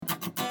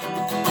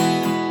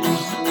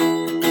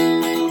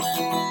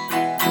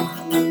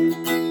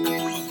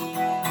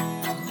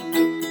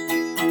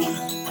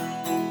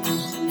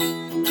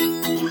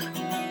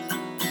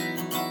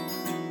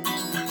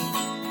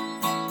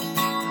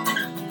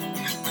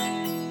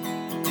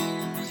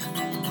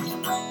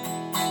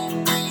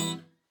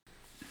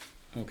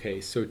Okay,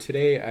 so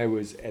today I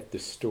was at the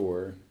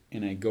store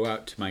and I go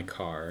out to my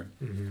car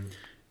Mm-hmm.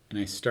 and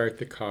I start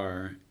the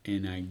car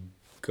and I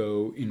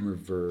go in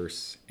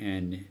reverse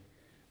and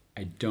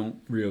I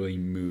don't really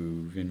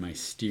move and my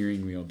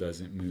steering wheel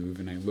doesn't move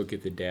and I look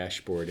at the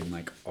dashboard and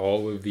like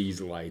all of these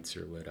lights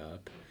are lit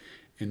up.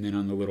 And then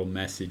on the little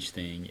message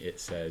thing it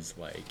says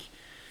like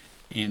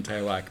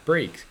anti-lock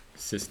brake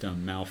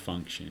system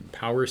malfunction,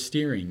 power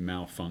steering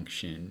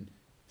malfunction,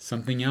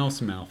 something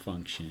else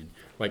malfunction.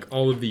 Like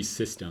all of these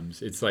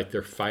systems, it's like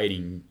they're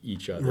fighting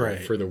each other Right.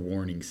 for the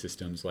warning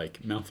systems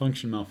like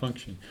malfunction,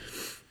 malfunction.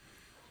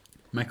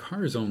 My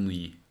car is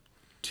only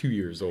 2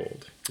 years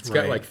old. It's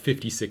got Right. like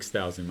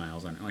 56,000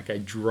 miles on it. Like I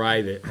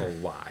drive it a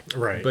lot.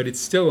 Right. But it's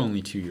still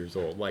only 2 years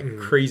old. Like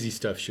crazy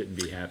stuff shouldn't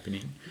be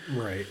happening.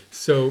 Right.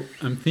 So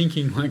I'm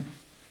thinking like,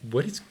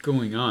 what is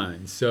going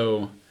on?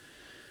 So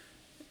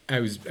I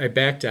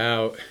backed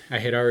out. I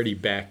had already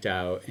backed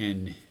out,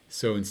 and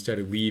so instead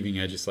of leaving,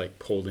 I just like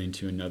pulled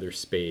into another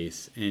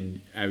space,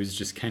 and I was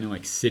just kind of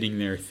like sitting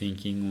there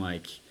thinking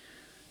like,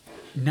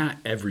 not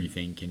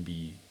everything can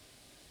be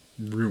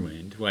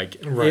ruined. Like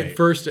Right. at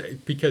first,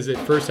 because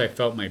at first I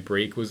felt my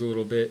brake was a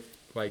little bit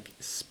like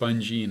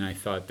spongy, and I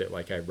thought that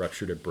like I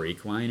ruptured a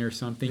brake line or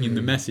something. And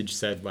the message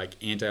said like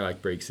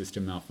anti-lock brake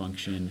system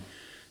malfunction,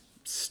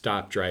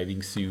 stop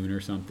driving soon or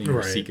something, or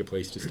Right. seek a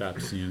place to stop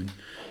soon.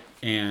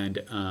 And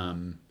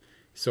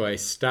so I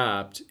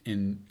stopped,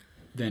 and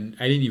then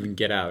I didn't even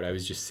get out. I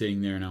was just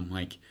sitting there, and I'm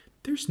like,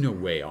 there's no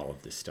way all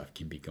of this stuff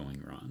can be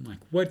going wrong. Like,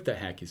 what the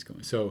heck is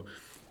going? So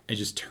I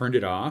just turned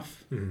it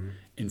off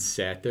and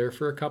sat there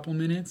for a couple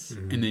minutes,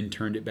 and then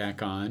turned it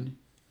back on,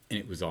 and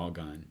it was all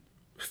gone.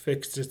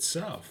 Fixed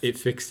itself. It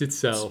fixed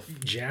itself.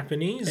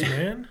 Japanese,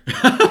 man.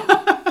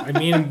 I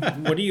mean,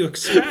 what do you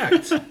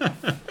expect?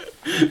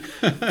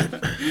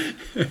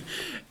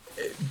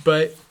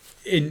 But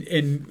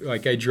in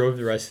like I drove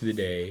the rest of the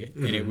day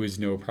and it was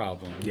no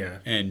problem. Yeah.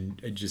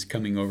 And just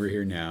coming over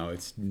here now,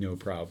 it's no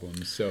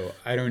problem. So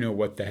I don't know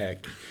what the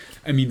heck.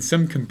 I mean,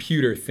 some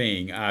computer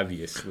thing,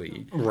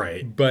 obviously.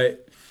 Right.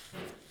 But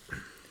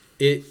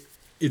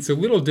it's a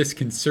little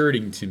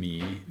disconcerting to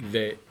me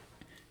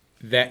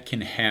that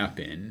can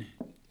happen.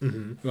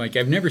 Like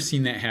I've never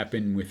seen that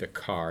happen with a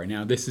car.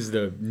 Now this is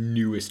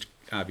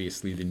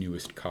obviously the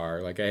newest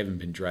car. Like I haven't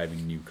been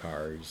driving new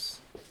cars.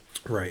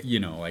 Right. You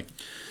know, like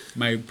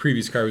my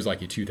previous car was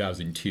like a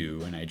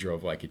 2002 and I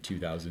drove like a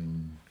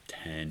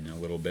 2010 a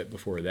little bit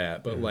before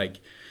that. But like,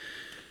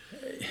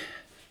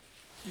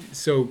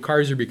 so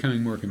cars are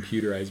becoming more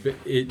computerized, but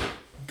it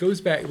goes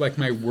back like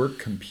my work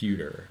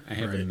computer. I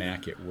have a Right.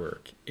 Mac at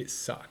work. It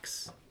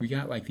sucks. We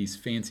got like these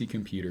fancy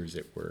computers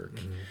at work.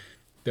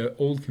 The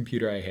old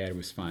computer I had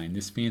was fine.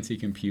 This fancy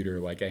computer,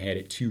 like I had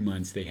it 2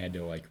 months, they had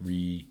to like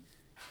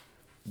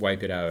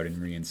wipe it out and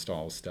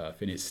reinstall stuff,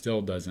 and it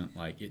still doesn't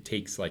like. It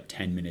takes like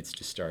 10 minutes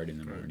to start in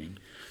the morning.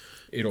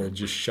 It'll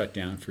just shut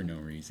down for no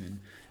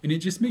reason, and it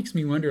just makes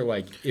me wonder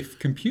like if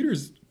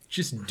computers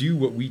just do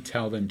what we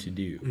tell them to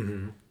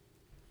do,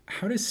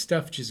 how does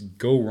stuff just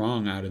go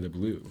wrong out of the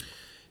blue?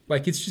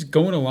 Like it's just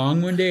going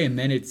along one day and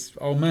then it's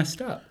all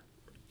messed up.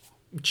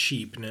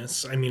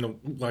 Cheapness. I mean,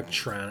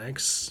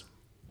 electronics.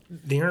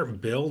 They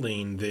aren't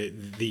building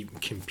the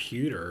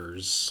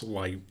computers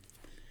like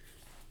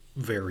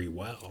very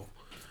well.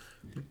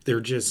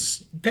 They're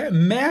just That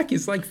Mac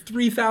is like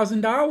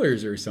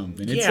 $3,000 or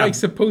something. It's Yeah. like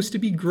supposed to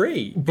be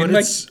great, but and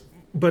like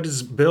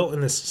it's built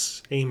in the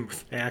same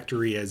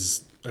factory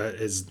as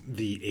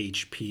the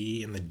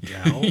HP and the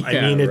Dell. I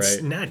Yeah, mean, it's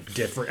right. not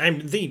different. I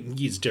mean, they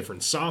use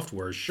different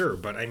software, sure,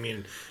 but I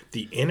mean,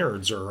 the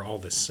innards are all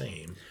the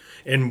same.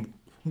 And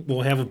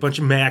we'll have a bunch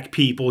of Mac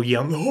people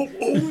yelling, "Oh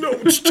no,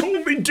 it's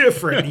totally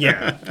different."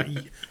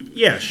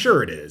 Yeah,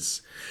 sure it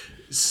is.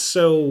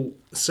 So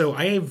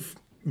I have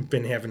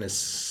been having the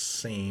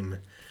same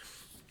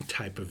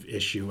type of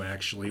issue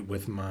actually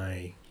with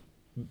my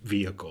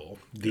vehicle.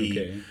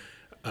 okay,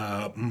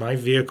 My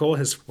vehicle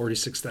has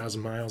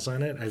 46,000 miles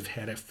on it. I've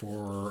had it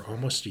for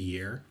almost a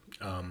year.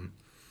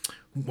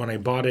 When I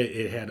bought it,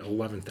 it had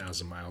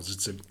 11,000 miles.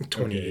 It's a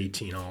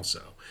 2018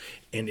 also.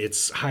 And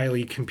it's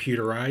highly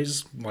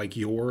computerized, like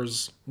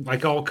yours,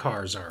 like all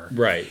cars are.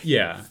 right,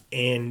 yeah,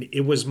 And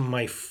it was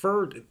my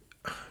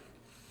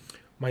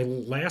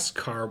last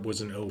car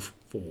was an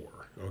 '04.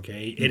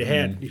 Okay. It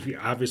had,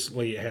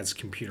 obviously, it has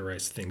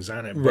computerized things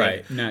on it. But,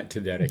 right. Not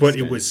to that extent, But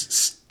it was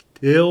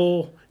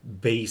still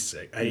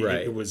basic.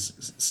 Right. It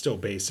was still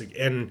basic.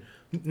 And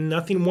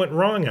nothing went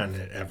wrong on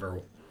it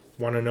ever.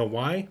 Want to know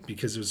why?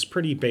 Because it was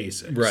pretty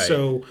basic. Right.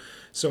 So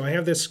I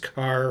have this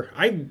car.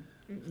 I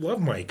love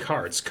my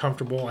car. It's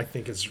comfortable. I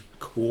think it's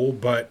cool.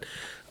 But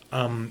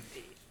in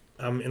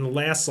the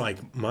last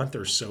like month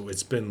or so,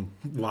 it's been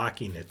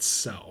locking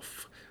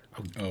itself.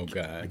 Oh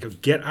God, I'll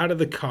get out of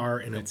the car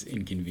and it's it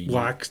inconvenient.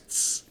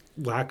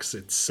 locks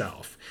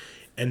itself.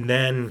 And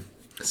then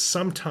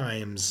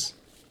sometimes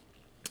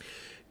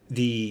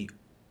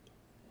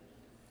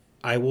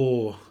I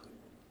will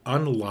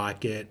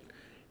unlock it,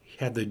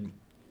 have the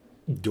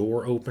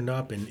door opened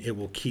up, and it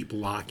will keep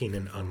locking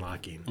and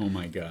unlocking. Oh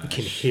my gosh.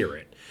 Can hear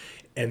it.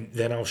 and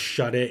then I'll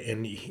shut it,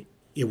 and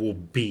it will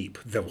beep.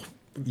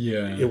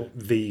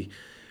 The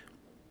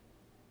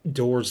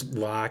doors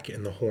lock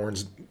and the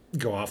horns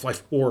go off like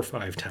 4 or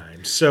 5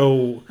 times.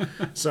 So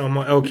I'm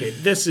like, okay,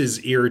 this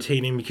is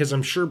irritating because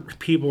I'm sure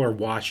people are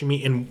watching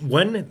me. And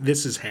when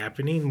this is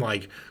happening,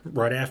 like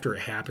right after it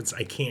happens,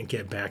 I can't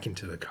get back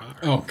into the car.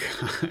 Oh,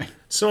 God.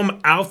 So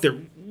I'm out there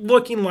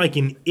looking like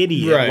an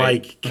idiot, Right.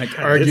 like God,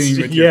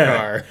 arguing with your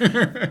car.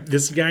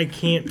 This guy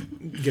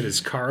can't get his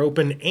car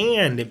open,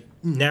 and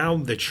now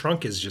the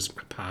trunk is just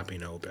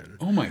popping open.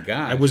 Oh, my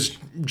God. I was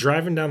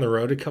driving down the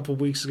road a couple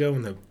weeks ago,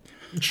 and the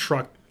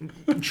trunk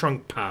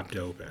popped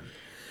open.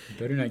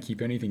 Better not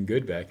keep anything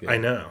good back there. I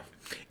know.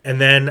 And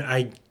then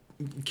I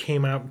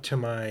came out to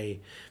my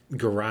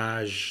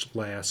garage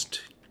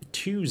last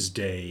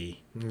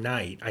Tuesday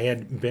night. I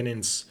had been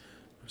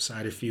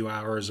inside a few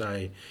hours.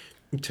 I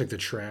took the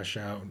trash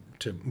out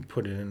to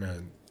put it in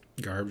a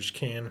garbage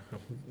can.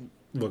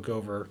 Look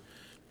over,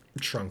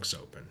 trunk's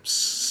open.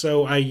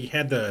 So I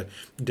had the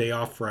day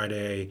off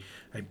Friday.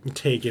 I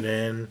take it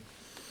in,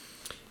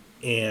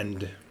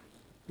 and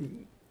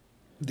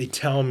they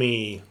tell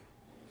me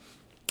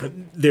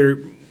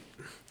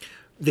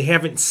they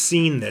haven't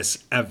seen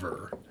this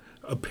ever.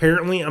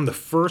 Apparently, I'm the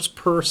first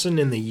person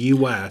in the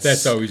U.S.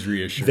 That's always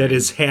reassuring. that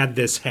has had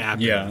this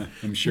happen. Yeah,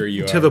 I'm sure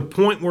you to are. the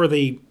point where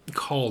they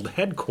called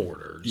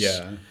headquarters.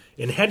 Yeah.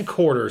 And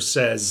headquarters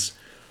says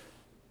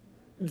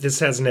this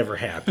has never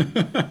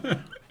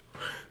happened.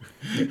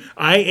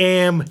 I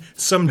am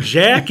some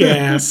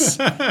jackass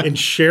in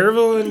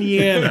Cherville,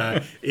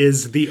 Indiana,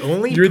 is the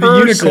only You're person. the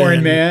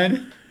unicorn,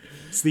 man.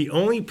 It's the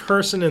only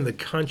person in the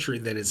country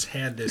that has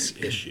had this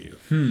issue.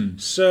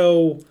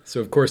 So,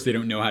 of course, they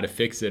don't know how to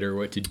fix it or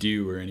what to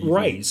do or anything.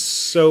 right.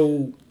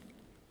 So,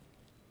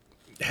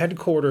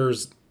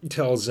 headquarters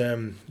tells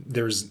them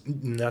there's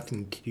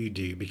nothing to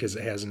do because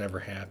it has never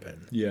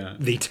happened. Yeah.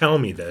 They tell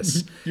me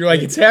this. You're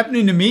like, it's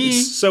happening to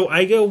me. So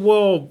I go,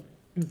 well,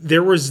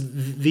 there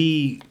was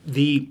the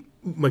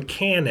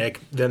mechanic,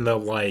 then the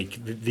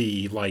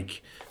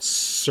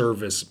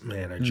service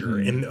manager,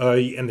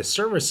 and the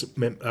service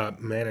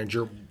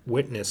manager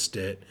witnessed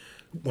it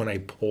when I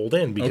pulled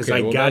in because Okay,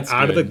 I well, got that's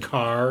out of the good.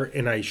 car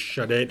and I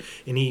shut it,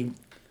 and he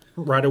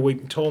right away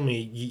told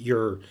me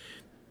your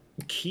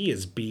key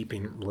is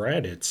beeping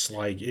red. It's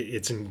like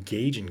it's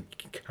engaging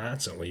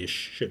constantly. You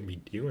shouldn't be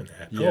doing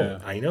that. Yeah.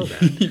 Oh, I know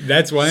that.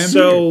 That's why I'm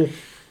So here.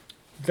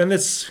 then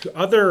this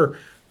other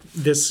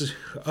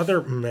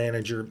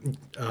manager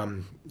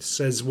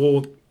says,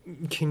 well,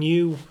 can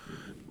you,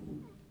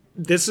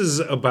 this is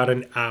about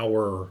an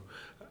hour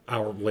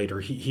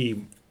later,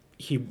 he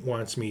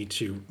wants me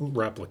to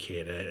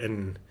replicate it,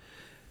 and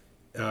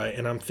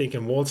I'm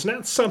thinking, well, it's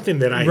not something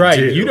that I Right,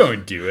 do. you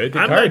don't do it. The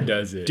I'm card not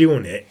does it.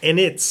 doing it, and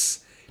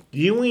it's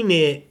doing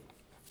it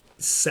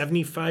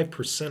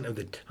 75% of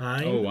the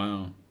time. Oh,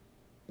 wow.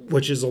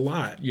 Which is a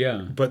lot.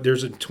 Yeah. But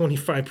there's a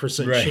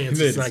 25% Right, chance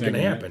that it's not it's going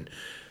to not gonna happen.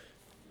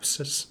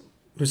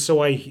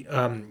 So I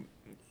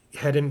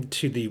head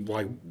into the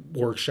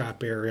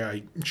workshop area.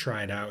 I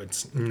try it out.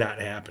 It's not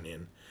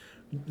happening.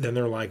 Then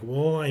they're like,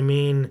 well, I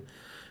mean,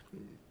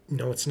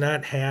 no, it's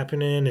not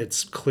happening.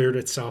 It's cleared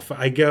itself.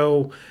 I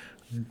go,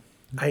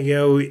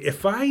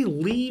 if I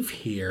leave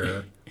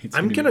here,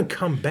 I'm going to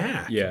come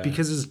back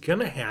because it's going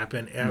to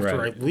happen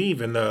after I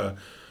leave. And the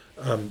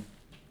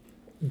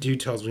dude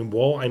tells me,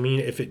 well, I mean,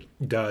 if it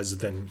does,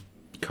 then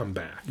come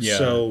back. Yeah.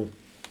 So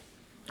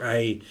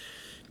I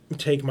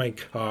take my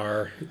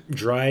car,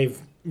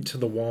 drive to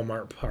the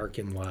Walmart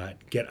parking lot,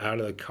 get out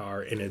of the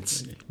car, and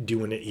it's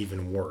doing it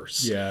even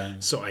worse. Yeah.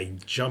 So I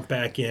jump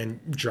back in,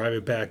 drive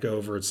it back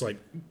over. It's like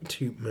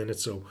 2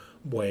 minutes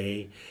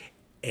away.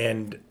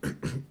 And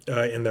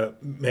the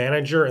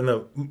manager and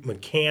the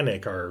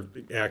mechanic are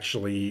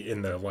actually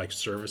in the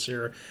service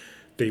area.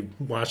 They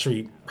watch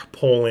me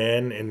pull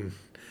in, and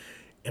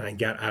I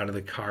got out of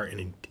the car and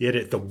it did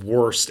it the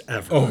worst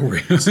ever. Oh,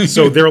 really?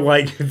 So they're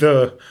like,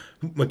 the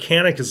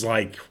mechanic is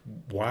like,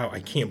 wow, I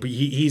can't. But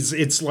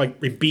it's like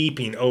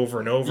beeping over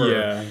and over.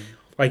 Yeah.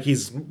 Like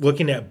he's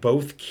looking at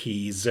both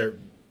keys.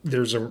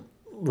 There's a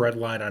red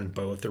light on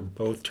both. They're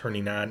both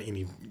turning on, and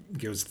he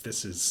goes,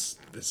 "This is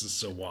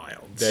so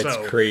wild."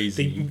 That's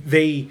crazy.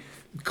 They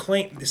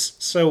claim this.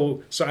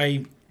 So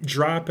I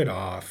drop it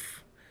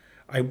off.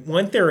 I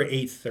went there at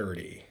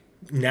 8:30.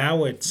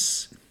 Now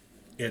it's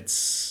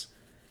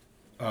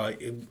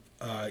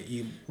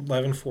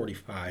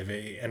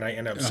 11:45, and I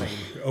end up saying,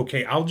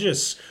 "Okay, I'll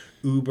just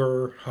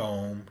Uber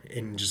home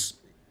and just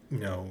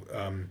let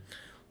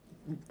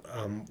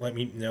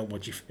me know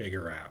what you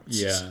figure out."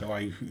 Yeah. So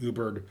I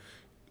Uber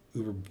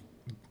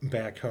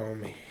back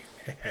home.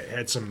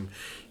 Had some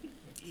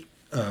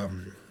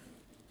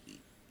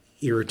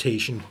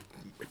irritation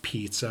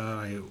pizza.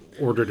 I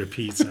ordered a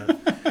pizza.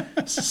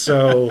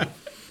 So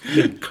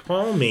they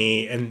call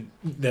me, and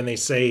then they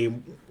say,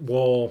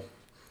 well,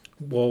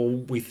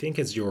 we think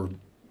it's your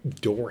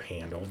door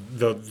handle,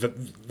 the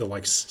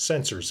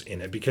sensors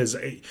in it, because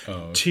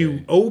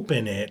to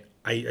open it,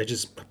 I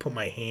just put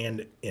my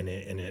hand in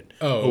it and it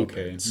Oh,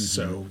 okay. opens.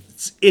 So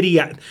it's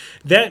idiot.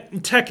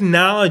 That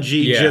technology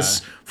Yeah.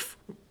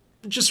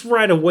 just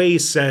right away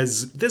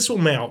says this will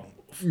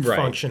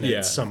malfunction yeah.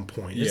 at some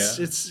point. Yeah.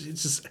 It's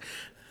just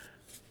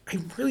I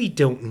really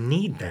don't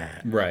need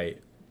that. Right.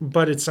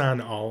 But it's on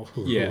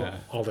Yeah.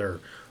 all their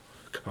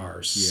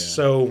cars. Yeah.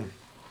 So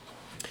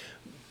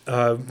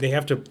they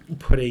have to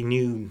put a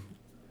new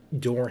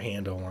door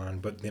handle on,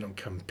 but they don't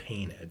come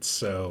painted.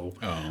 So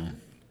Oh.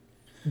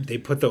 they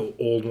put the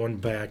old one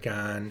back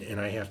on, and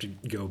I have to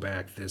go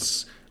back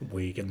this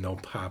week, and they'll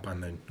pop on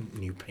the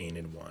new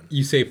painted one.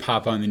 You say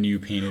pop on the new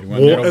painted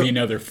one. Well, That'll be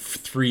another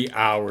 3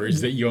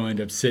 hours that you'll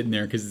end up sitting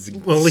there because it's a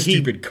Well,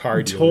 stupid car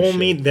he dealership. told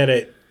me that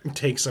it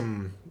takes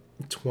him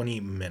 20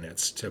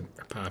 minutes to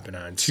pop it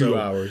on. 2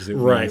 hours at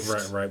right,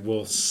 least. Right.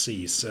 We'll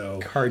see. So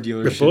Car if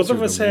dealerships both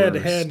of are us the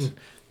had worst.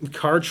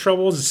 car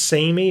troubles,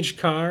 same age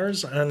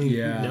cars on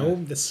Yeah.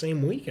 the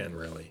same weekend,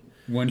 really.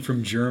 One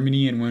from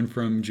Germany and one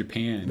from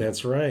Japan.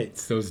 That's right.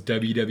 It's those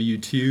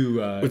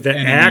WW2 With that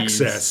enemies.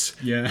 access.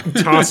 Yeah.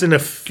 Tossing a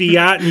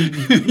Fiat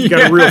and you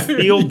got a real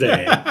field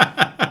day.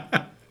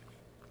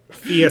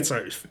 Fiats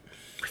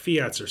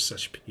are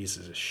such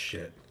pieces of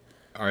shit.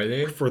 Are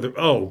they?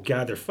 Oh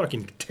god, they're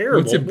fucking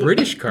terrible. What's a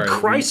British car?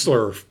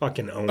 Chrysler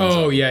fucking owns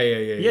Oh, them. yeah.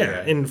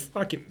 Yeah, and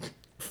fucking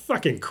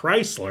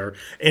Chrysler.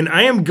 And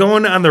I am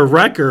going on the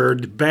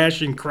record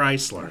bashing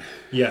Chrysler.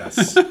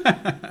 Yes.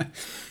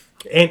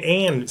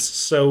 and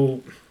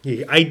so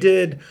I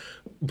did,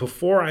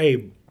 before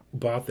I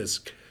bought this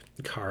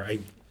car, I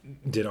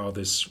did all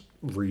this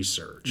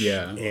research.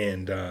 Yeah.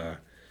 And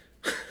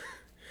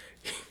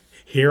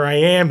here I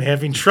am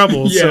having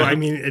trouble. So Yeah. I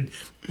mean,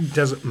 it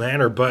doesn't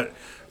matter. But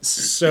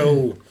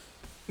so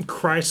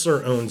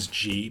Chrysler owns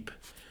Jeep.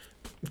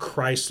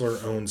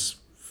 Chrysler owns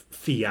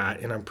Fiat,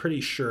 and I'm pretty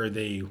sure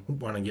they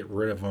want to get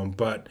rid of them.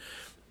 But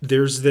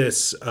there's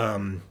this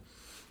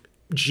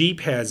Jeep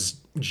has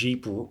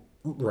Jeep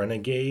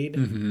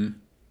Renegade,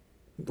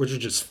 which are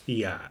just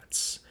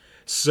Fiats.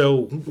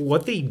 So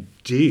what they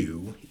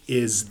do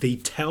is they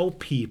tell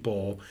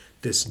people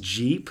this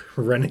Jeep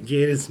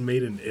Renegade is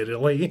made in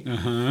Italy.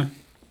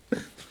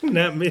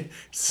 Not made,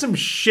 some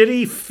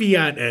shitty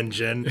Fiat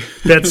engine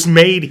that's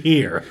made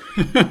here.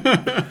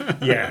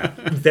 Yeah,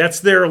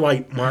 that's their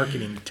like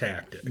marketing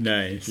tactic.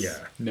 Nice. Yeah.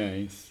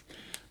 Nice.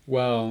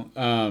 Well,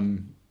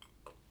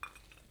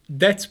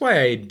 that's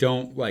why I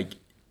don't like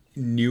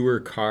newer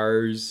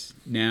cars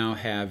now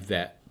have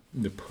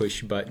the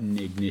push button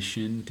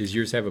ignition. Does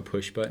yours have a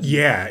push button?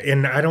 Yeah,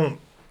 and I mean,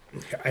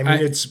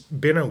 it's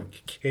been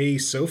okay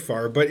so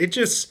far, but it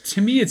just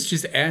To me, it's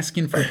just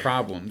asking for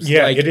problems.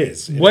 Yeah, Like, it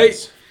is.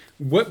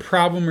 What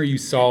problem are you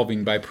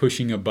solving by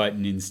pushing a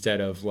button instead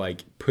of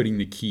like putting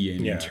the key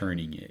in Yeah. and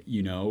turning it?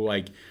 You know,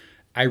 like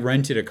I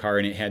rented a car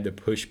and it had the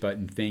push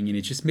button thing, and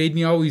it just made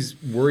me always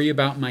worry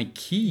about my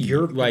key.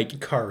 your like,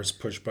 car's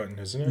push button,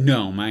 isn't it?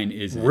 no, mine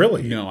isn't.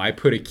 Really? No, I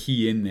put a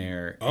key in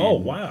there. Oh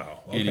and- wow!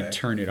 And Okay. it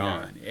turned it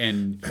on,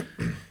 and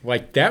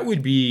like that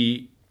would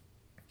be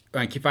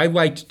like if I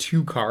liked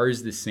two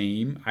cars the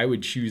same, I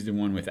would choose the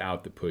one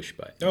without the push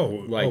button.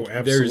 Oh,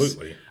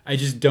 absolutely. I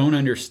just don't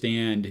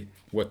understand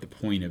what the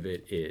point of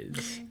it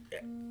is.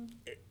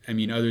 I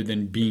mean, other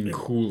than being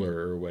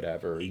cooler or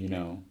whatever, you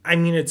know. I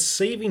mean, it's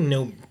saving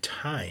no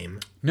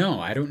time, No,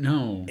 I don't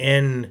know.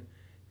 and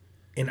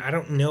I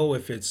don't know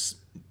if it's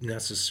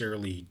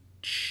necessarily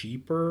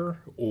cheaper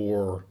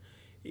or.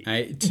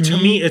 To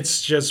me,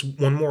 it's just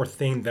one more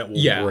thing that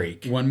will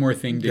break. one more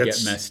thing to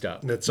That's- get messed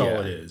up. That's Yeah. all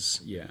it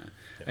is. Yeah,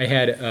 I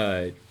had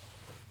I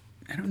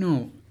don't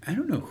know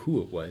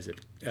who it was,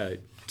 a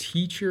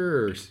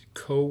teacher or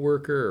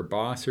coworker or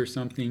boss or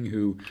something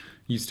who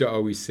used to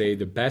always say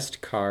the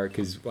best car,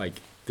 because like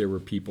there were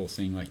people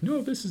saying like,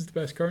 no, this is the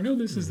best car, no,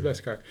 this is the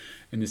best car,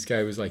 and this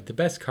guy was like, the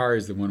best car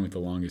is the one with the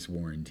longest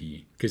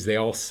warranty, because they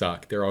all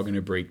suck, they're all going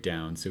to break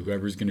down, so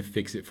whoever's going to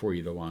fix it for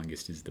you the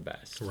longest is the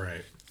best.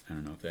 Right. I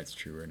don't know if that's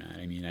true or not.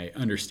 I mean, I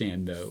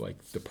understand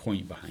the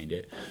point behind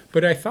it,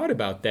 but I thought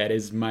about that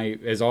as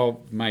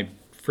all my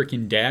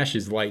freaking dash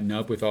is lighting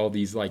up with all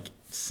these like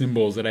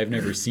symbols that I've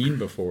never seen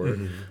before.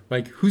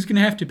 Like, who's gonna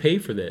have to pay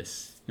for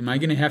this? Am I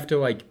gonna have to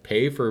like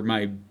pay for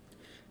my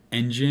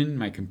engine,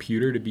 my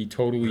computer to be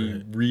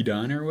totally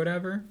redone or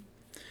whatever?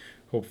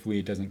 Hopefully,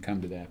 it doesn't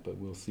come to that, but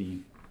we'll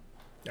see.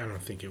 I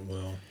don't think it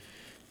will.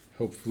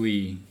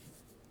 Hopefully,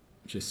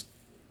 just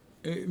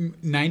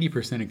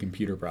 90% of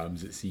computer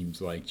problems, it seems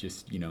like,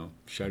 just, you know,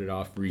 shut it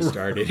off,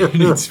 restart it,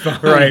 and it's fine.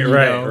 Right. you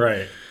know?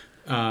 Right.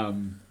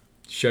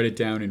 Shut it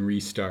down and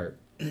restart.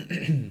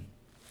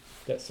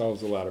 That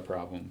solves a lot of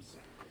problems.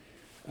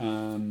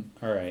 All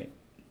right.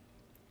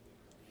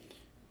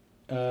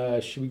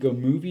 Should we go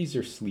movies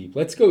or sleep?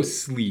 Let's go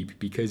sleep,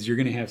 because you're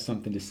going to have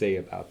something to say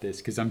about this,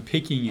 because I'm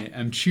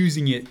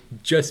choosing it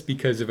just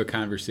because of a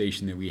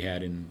conversation that we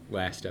had in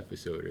last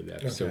episode or the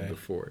episode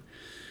before.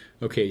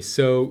 Okay,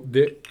 so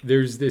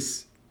there's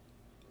this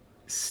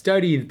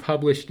study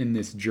published in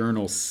this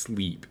journal,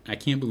 Sleep. I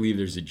can't believe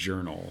there's a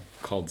journal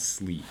called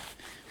Sleep,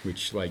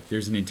 which, like,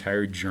 there's an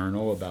entire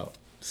journal about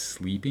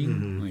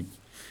sleeping. Like,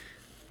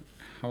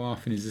 how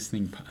often is this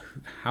thing?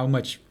 How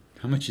much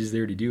is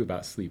there to do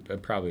about sleep?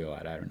 Probably a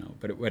lot. I don't know.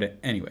 But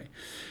anyway,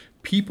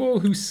 people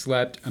who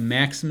slept a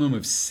maximum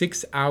of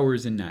 6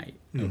 hours a night.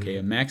 Okay,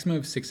 a maximum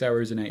of 6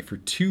 hours a night for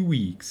 2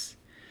 weeks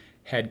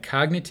had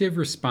cognitive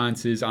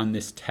responses on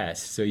this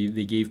test. So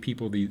they gave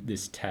people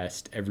this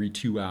test every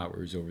 2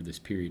 hours over this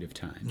period of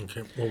time.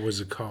 Okay, what was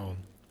it called?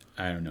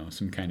 I don't know,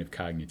 some kind of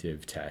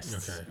cognitive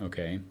test.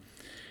 Okay.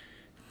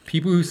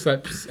 People who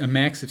slept a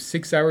max of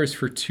 6 hours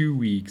for 2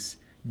 weeks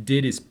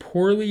did as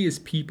poorly as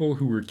people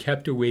who were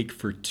kept awake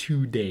for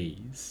 2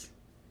 days.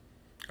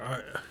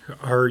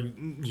 Are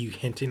you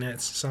hinting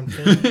at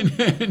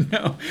something?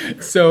 No.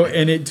 So,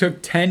 and it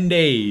took 10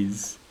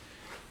 days.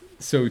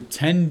 So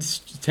 10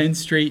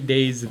 straight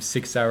days of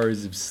 6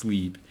 hours of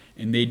sleep.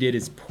 And they did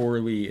as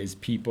poorly as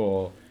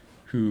people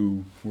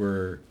who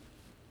were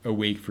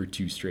awake for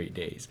 2 straight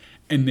days.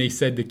 And they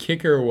said the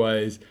kicker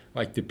was,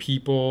 like, the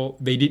people,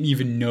 they didn't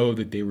even know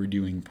that they were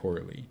doing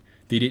poorly.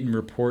 They didn't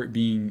report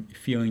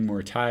feeling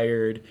more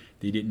tired.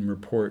 They didn't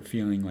report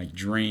feeling like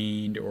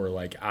drained or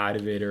like out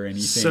of it or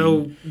anything.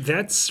 So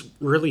that's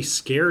really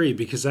scary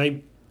because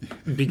I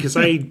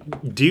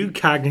do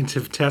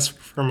cognitive tests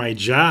for my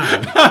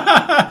job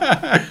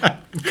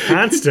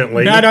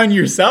constantly. Not on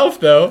yourself,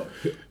 though.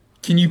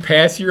 Can you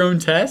pass your own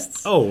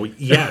tests? Oh,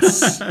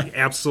 yes,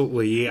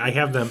 absolutely. I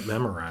have them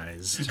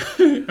memorized.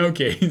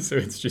 Okay, so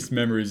it's just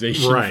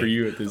memorization for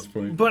you at this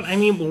point. But I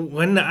mean,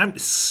 when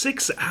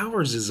 6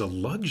 hours is a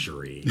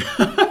luxury.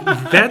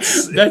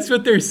 That's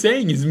what they're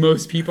saying is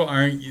most people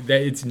aren't,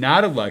 that it's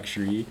not a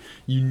luxury.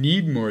 You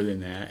need more than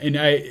that. And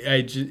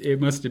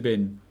it must have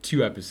been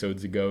 2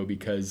 episodes ago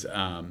because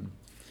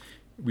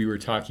we were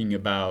talking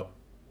about,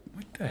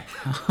 what the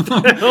hell?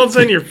 What the hell's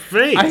on your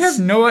face?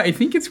 I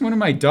think it's one of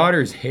my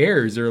daughter's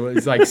hairs, or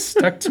it's like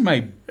stuck to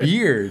my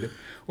beard,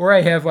 or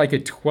I have like a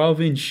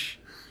 12-inch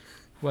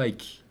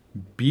like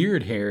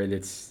beard hair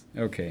that's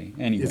okay.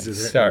 Anyway,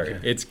 sorry,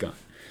 okay. It's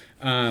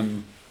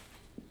gone.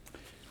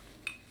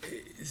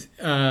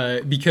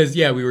 Because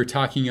we were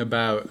talking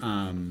about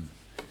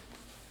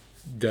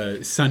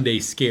the Sunday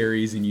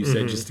scaries, and you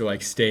said just to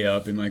like stay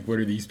up and like what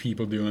are these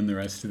people doing the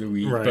rest of the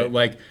week? Right. But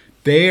like,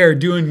 they are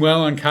doing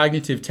well on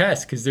cognitive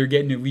tests because they're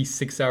getting at least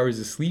 6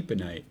 hours of sleep a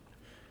night.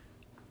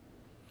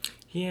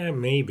 Yeah,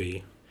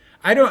 maybe.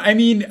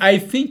 I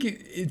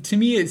think to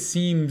me it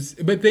seems,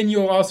 but then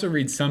you'll also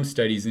read some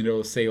studies and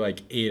it'll say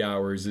like 8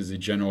 hours is a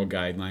general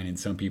guideline, and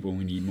some people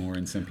will need more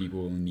and some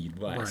people will need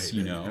less,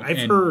 right.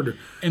 I've heard.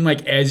 And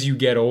like as you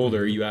get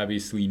older, you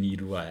obviously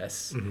need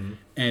less.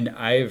 And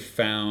I have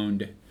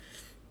found,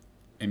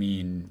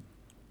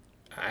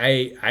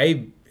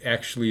 I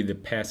actually the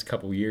past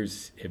couple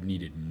years have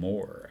needed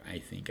more. I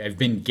think I've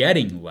been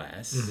getting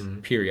less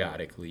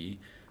periodically,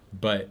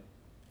 but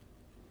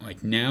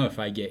like now if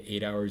I get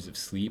 8 hours of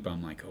sleep,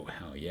 I'm like, oh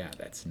hell yeah,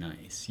 that's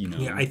nice.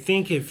 Yeah, I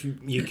think if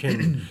you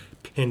can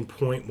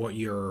pinpoint what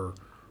your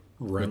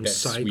REM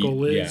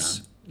cycle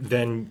is,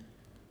 then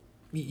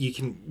you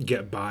can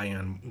get by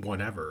on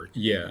whatever.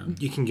 Yeah,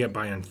 you can get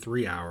by on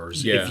 3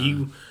 hours yeah. if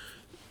you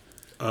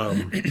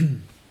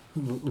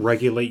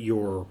regulate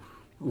your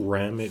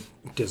REM. It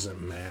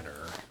doesn't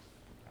matter.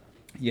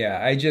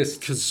 Yeah,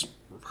 because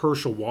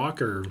Herschel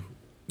Walker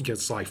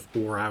gets like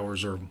 4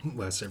 hours or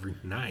less every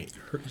night.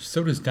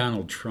 So does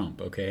Donald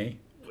Trump. Okay,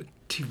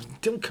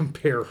 dude, don't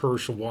compare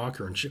Herschel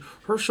Walker and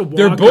Herschel Walker.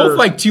 They're both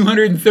like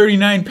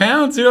 239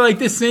 pounds. They're like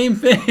the same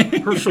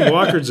thing. Herschel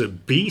Walker's a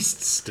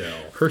beast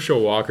still.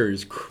 Herschel Walker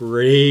is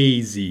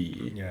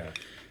crazy. Yeah.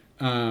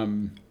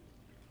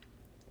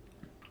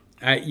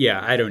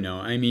 I don't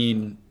know.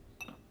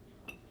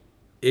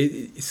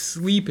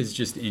 Sleep is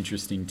just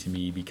interesting to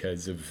me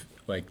because of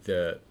like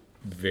the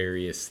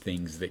various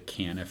things that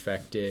can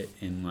affect it,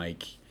 and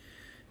like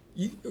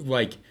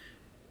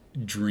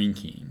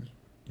drinking.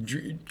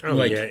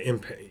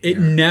 It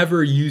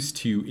never used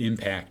to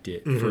impact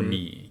it for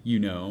me,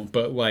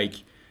 but like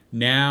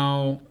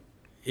now,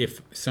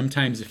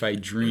 sometimes if I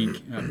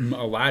drink,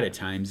 a lot of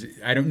times,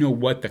 I don't know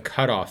what the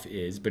cutoff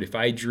is, but if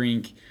I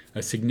drink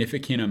a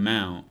significant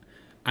amount,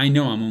 I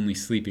know I'm only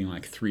sleeping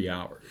like 3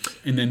 hours,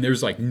 and then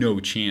there's like no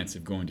chance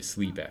of going to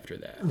sleep after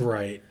that.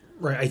 Right.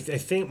 I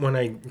think when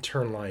I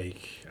turn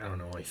like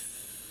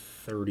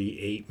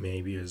 38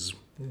 maybe is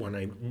when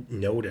I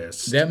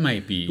noticed. That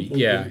might be,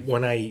 yeah.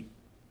 When I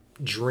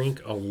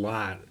drink a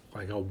lot,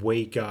 like I'll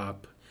wake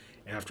up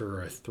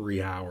after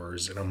 3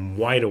 hours and I'm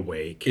wide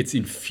awake. It's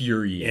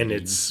infuriating. And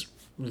it's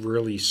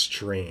really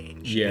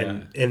strange.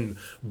 Yeah.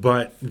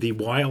 But the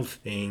wild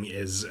thing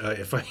is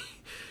if I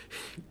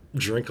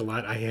drink a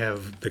lot, I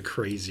have the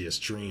craziest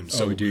dreams.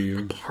 So do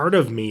you? Part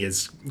of me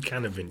is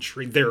kind of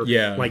intrigued. They're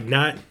like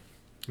not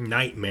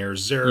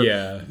nightmares.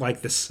 They're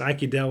like the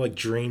psychedelic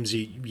dreams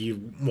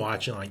you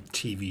watch in like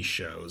TV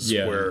shows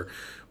where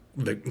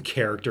the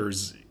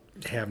characters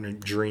having a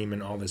dream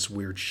and all this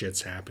weird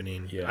shit's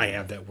happening. Yeah. I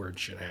have that weird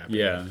shit happening.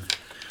 Yeah.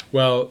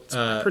 Well, it's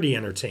pretty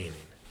entertaining.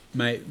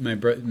 My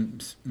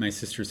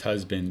sister's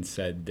husband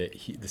said that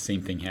the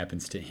same thing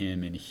happens to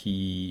him, and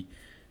he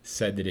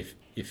said that if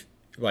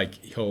like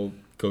he'll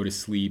go to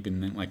sleep,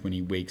 and then like when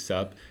he wakes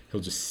up,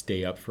 he'll just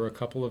stay up for a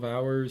couple of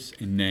hours,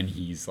 and then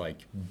he's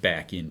like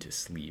back into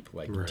sleep,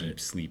 like Right. deep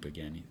sleep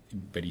again.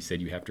 But he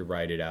said you have to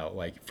ride it out.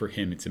 Like for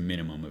him, it's a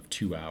minimum of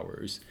 2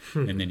 hours,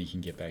 and then he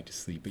can get back to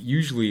sleep. But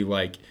usually,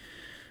 like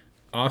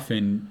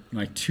often,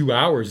 like 2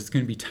 hours, it's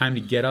going to be time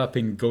to get up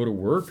and go to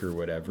work or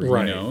whatever,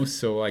 Right. you know?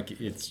 So like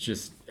it's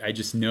just, I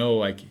just know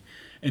like,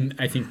 and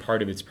I think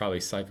part of it's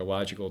probably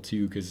psychological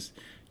too, because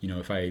you know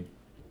if I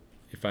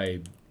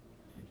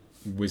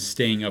was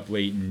staying up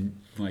late and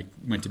like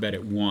went to bed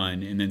at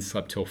 1 and then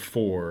slept till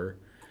 4,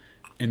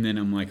 and then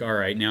I'm like, all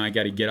right, now I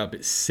got to get up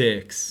at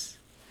 6,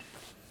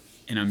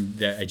 and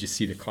I just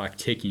see the clock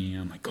ticking,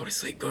 and I'm like, go to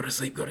sleep, go to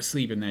sleep, go to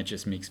sleep, and that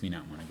just makes me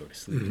not want to go to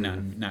sleep,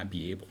 not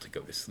be able to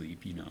go to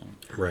sleep, you know.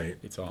 Right.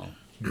 It's all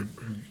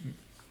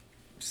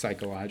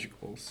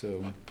psychological.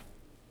 So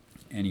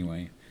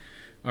anyway,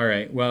 all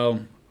right, well,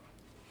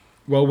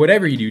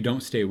 whatever you do,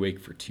 don't stay awake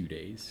for 2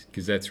 days,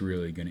 because that's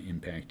really going to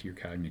impact your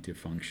cognitive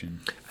function.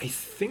 I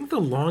think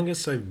the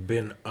longest I've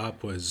been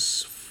up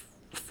was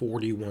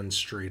 41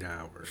 straight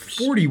hours.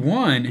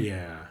 41?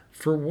 Yeah.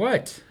 For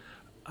what?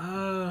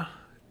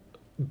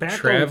 Back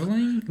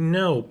Traveling?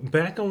 No,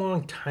 back a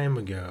long time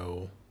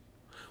ago.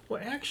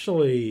 Well,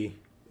 actually,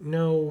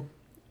 no,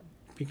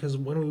 because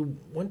when we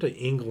went to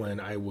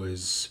England, I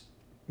was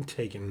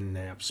taking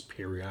naps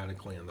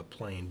periodically on the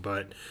plane,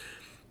 but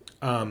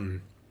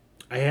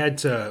I had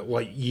to,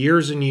 like,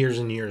 years and years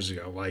and years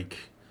ago, like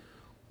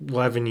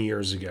 11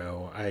 years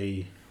ago,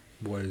 I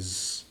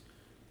was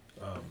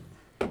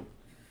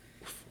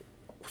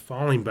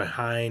falling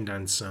behind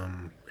on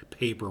some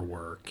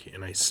paperwork,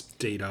 and I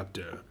stayed up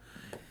to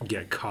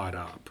get caught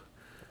up.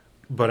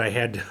 But I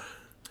had to,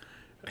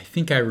 I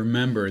think I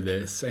remember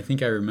this. I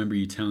think I remember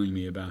you telling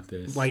me about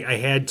this. like, I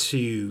had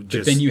to but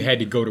just... then you had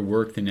to go to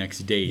work the next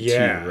day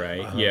Yeah, too,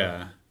 right?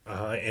 Yeah.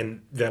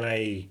 and then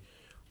I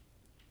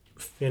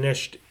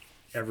finished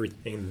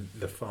everything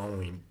the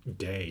following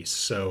day.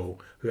 So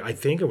I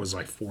think it was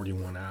like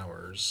 41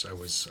 hours I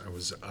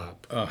was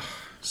up. Ugh.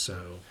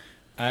 So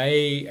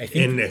I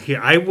think and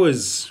I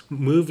was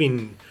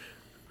moving.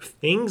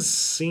 Things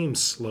seemed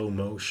slow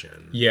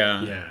motion.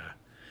 Yeah. Yeah.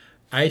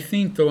 I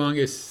think the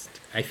longest,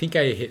 I think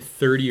I hit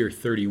 30 or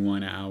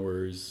 31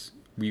 hours.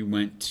 We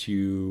went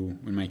to,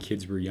 when my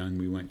kids were young,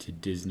 we went to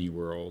Disney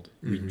World.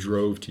 We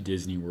drove to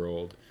Disney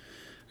World.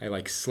 I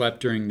like slept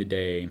during the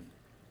day,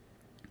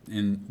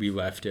 and we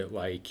left at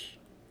like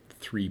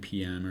 3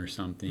 p.m. or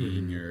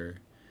something, or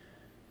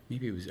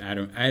maybe it was, I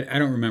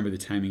don't remember the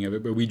timing of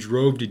it, but we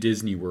drove to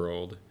Disney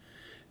World,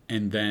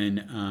 and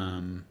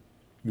then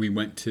we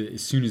went to,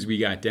 as soon as we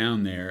got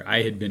down there,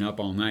 I had been up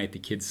all night, the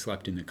kids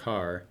slept in the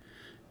car,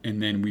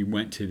 and then we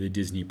went to the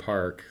Disney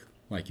park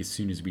like as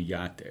soon as we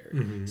got there.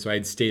 So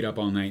I'd stayed up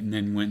all night and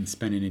then went and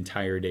spent an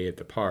entire day at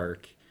the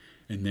park,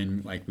 and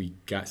then like we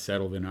got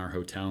settled in our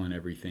hotel and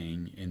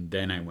everything, and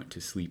then I went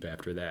to sleep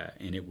after that,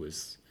 and it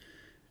was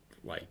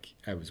like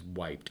I was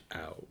wiped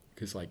out,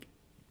 because like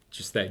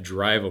just that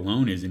drive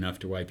alone is enough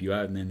to wipe you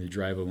out, and then the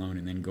drive alone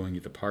and then going to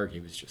the park,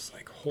 it was just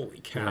like, holy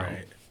cow.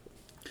 Right.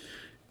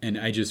 And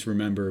I just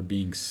remember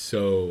being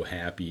so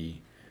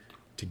happy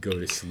to go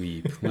to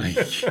sleep.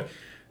 Like,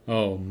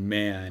 oh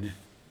man,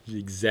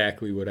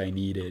 exactly what I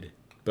needed.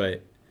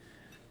 But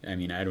I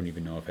mean, I don't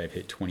even know if I've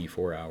hit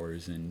 24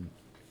 hours in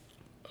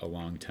a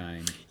long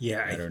time.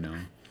 Yeah. I don't know.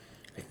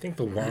 I think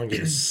the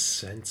longest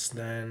since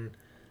then,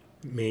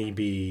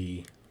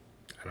 maybe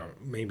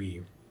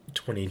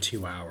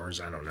 22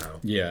 hours. I don't know.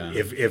 Yeah.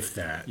 If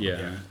that.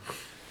 Yeah.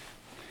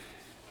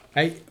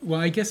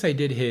 I guess I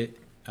did hit,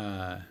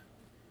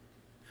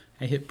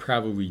 I hit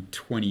probably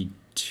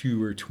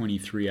 22 or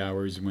 23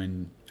 hours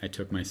when I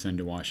took my son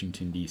to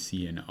Washington,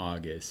 D.C. in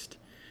August.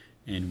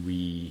 And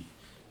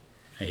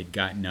I had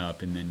gotten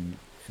up, and then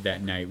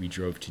that night we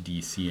drove to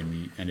D.C. and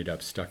we ended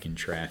up stuck in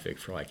traffic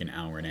for like an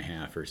hour and a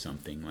half or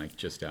something, like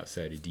just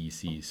outside of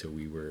D.C. So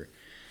we were,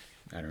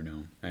 I don't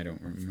know, I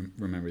don't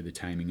remember the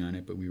timing on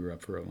it, but we were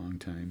up for a long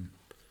time.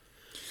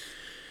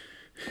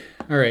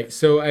 All right,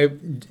 so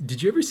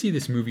did you ever see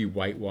this movie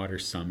Whitewater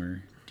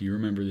Summer? Do you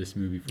remember this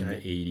movie from the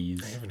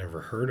 80s? I have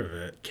never heard of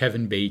it.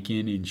 Kevin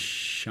Bacon and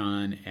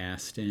Sean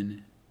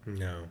Astin.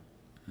 No.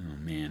 Oh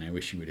man, I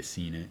wish you would have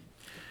seen it.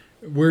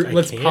 I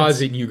Let's can't. pause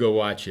it and you go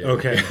watch it.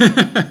 Okay.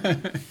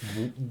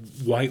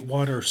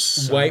 Whitewater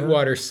Summer.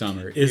 Whitewater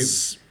Summer.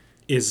 Is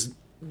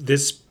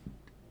this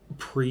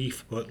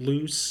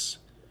pre-Footloose?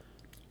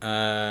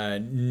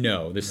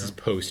 No, this is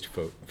post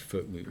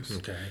Footloose.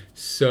 Okay.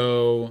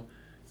 So,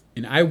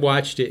 and I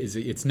watched it. It's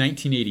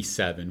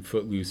 1987.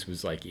 Footloose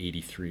was like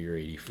 83 or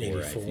 84,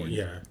 I think.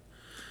 Yeah.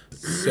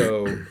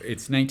 So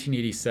it's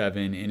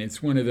 1987, and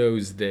it's one of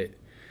those that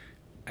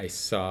I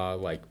saw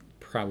like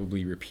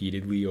probably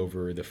repeatedly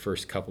over the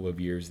first couple of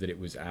years that it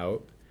was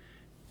out,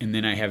 and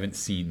then I haven't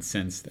seen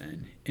since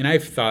then. And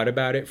I've thought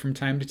about it from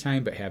time to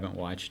time, but haven't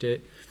watched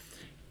it.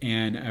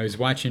 And I was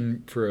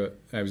looking for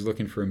a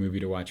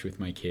movie to watch with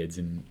my kids,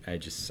 and I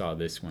just saw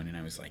this one, and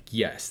I was like,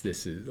 yes,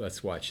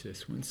 let's watch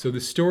this one. So the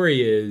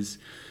story is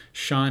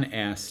Sean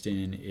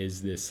Astin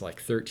is this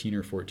like 13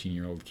 or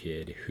 14-year-old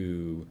kid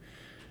who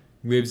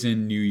lives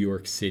in New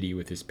York City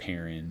with his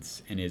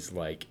parents and is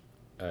like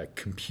a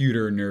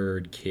computer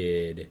nerd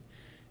kid,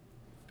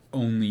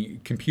 only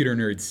computer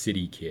nerd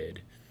city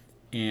kid.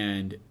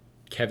 And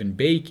Kevin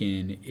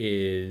Bacon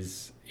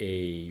is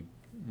a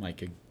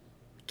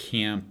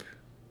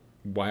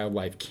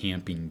wildlife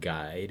camping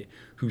guide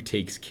who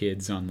takes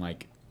kids on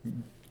like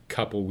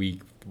couple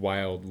week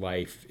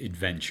wildlife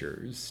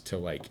adventures to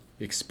like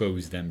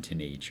expose them to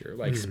nature,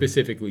 like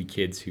specifically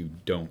kids who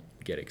don't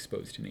get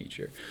exposed to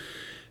nature.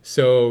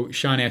 So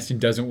Sean Astin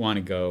doesn't want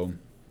to go,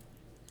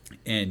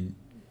 and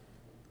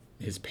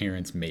his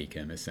parents make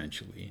him,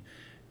 essentially.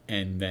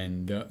 And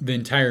then the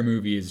entire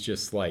movie is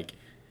just like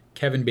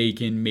Kevin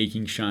Bacon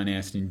making Sean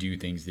Astin do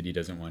things that he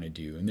doesn't want to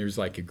do. And there's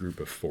like a group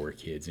of 4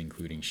 kids,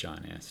 including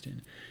Sean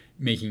Astin,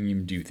 making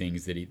him do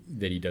things that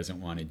he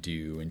doesn't want to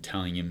do, and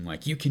telling him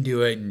like, you can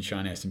do it, and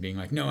Sean Astin being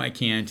like, no, I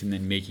can't, and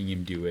then making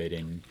him do it.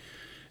 And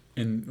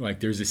like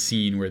there's a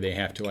scene where they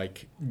have to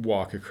like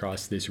walk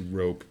across this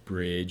rope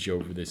bridge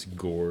over this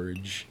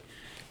gorge,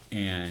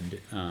 and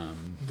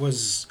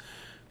was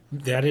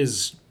that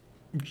his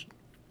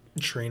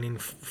training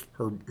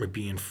for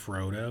being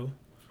Frodo?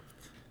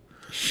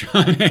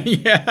 Sean,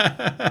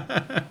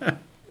 yeah,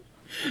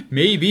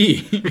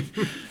 maybe.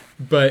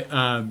 But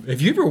have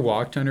you ever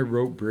walked on a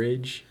rope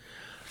bridge?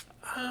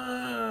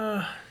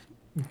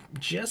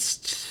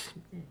 Just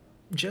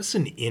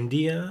in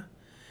India.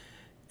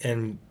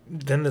 And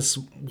then this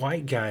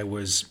white guy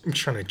was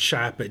trying to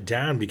chop it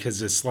down because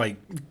this like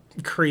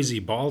crazy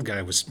bald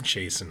guy was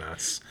chasing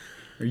us.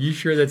 Are you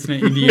sure that's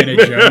not Indiana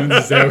Jones?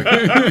 Is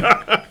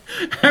that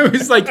I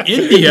was like,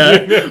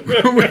 India?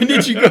 When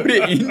did you go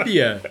to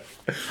India?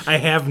 I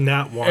have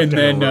not walked on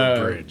a rope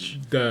bridge.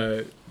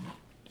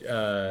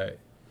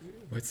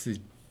 What's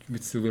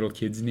the little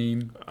kid's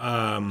name?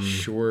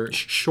 Short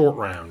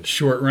Round.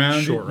 Short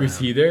Round. Was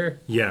he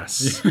there?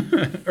 Yes.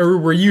 Or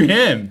were you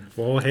him?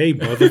 Well, hey,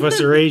 both of us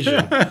are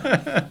Asian.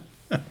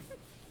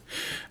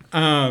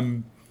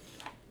 I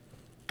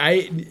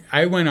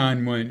went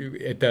on one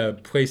at the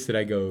place that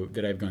I've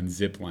gone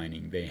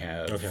ziplining. They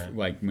have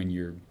like when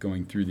you're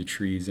going through the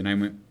trees, and I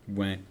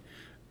went.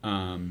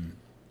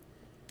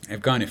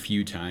 I've gone a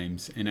few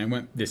times, and I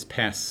went this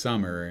past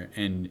summer,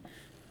 and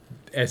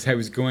as I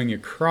was going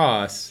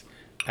across,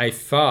 I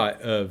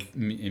thought of,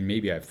 and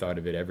maybe I've thought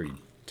of it every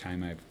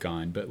time I've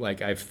gone, but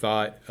like I've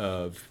thought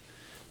of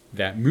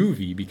that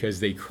movie because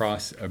they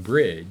cross a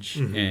bridge,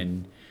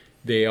 and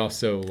they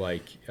also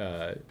like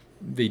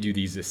they do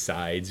these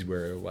asides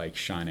where like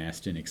Sean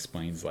Astin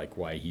explains like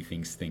why he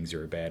thinks things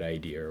are a bad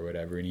idea or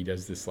whatever, and he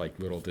does this like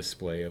little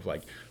display of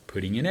like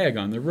putting an egg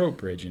on the rope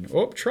bridge and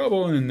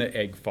trouble, and then the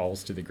egg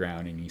falls to the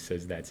ground, and he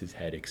says that's his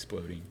head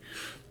exploding.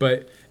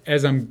 But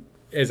as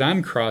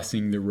I'm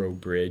crossing the rope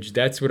bridge,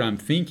 that's what I'm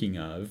thinking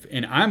of,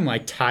 and I'm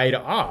like tied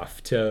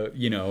off to,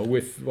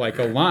 with like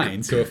a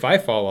line. So if I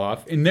fall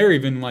off, and they're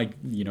even like,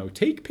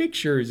 take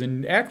pictures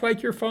and act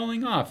like you're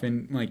falling off,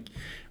 and like,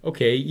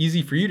 okay,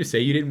 easy for you to say,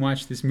 you didn't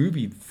watch this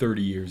movie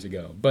 30 years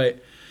ago.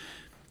 But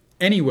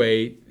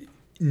anyway,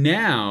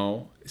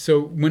 now,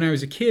 so when I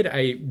was a kid,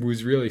 I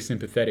was really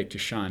sympathetic to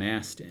Sean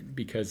Astin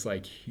because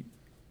like,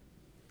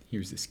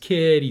 here's this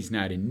kid, he's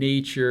not in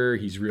nature,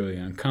 he's really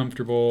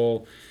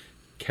uncomfortable.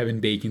 Kevin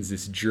Bacon's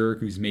this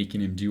jerk who's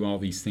making him do all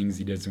these things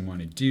he doesn't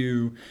want to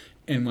do.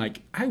 And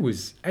like I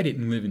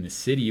didn't live in the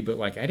city, but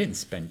like I didn't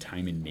spend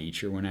time in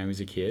nature when I was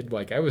a kid.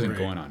 Like I wasn't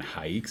going on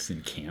hikes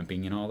and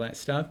camping and all that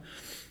stuff.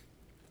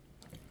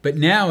 But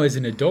now as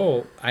an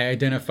adult, I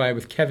identify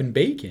with Kevin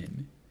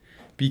Bacon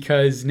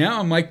because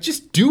now I'm like,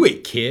 just do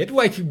it, kid.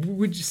 Like,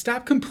 would you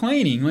stop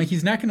complaining? Like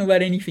he's not going to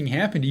let anything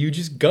happen to you.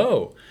 Just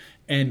go.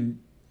 And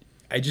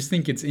I just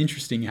think it's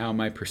interesting how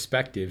my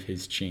perspective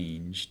has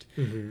changed.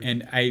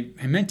 And I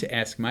meant to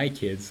ask my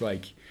kids,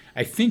 like,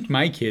 I think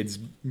my kids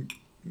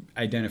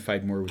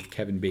identified more with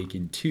Kevin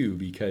Bacon too,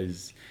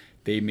 because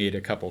they made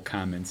a couple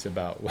comments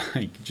about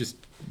like, just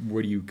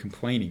what are you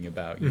complaining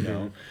about, you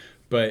know?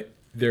 But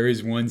there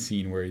is one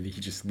scene where he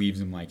just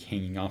leaves him like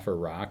hanging off a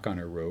rock on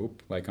a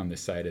rope, like on the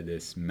side of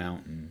this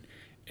mountain,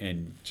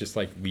 and just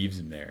like leaves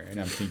him there. And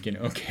I'm thinking,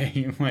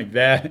 okay, like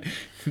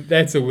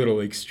that's a little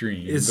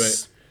extreme.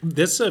 Is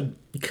this a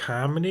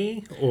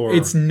comedy or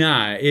it's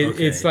not?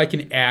 It's like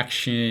an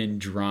action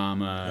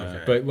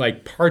drama, but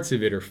like parts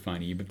of it are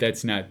funny, but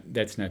that's not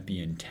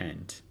the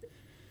intent.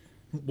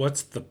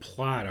 What's the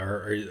plot?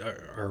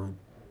 Are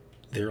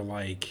there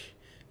like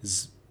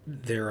is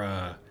there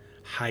a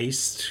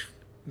heist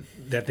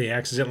that they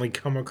accidentally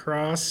come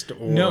across?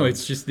 Or? No,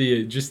 it's just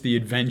the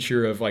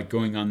adventure of like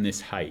going on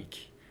this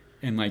hike.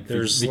 And like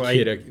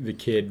the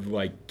kid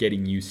like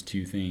getting used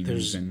to things,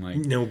 there's and like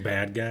no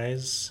bad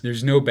guys.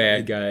 There's no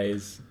bad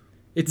guys.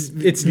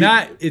 It's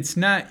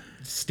not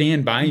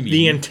Stand By Me.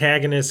 The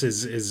antagonist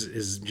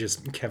is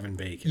just Kevin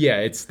Bacon. Yeah,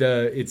 it's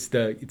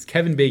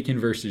Kevin Bacon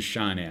versus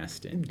Sean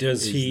Astin.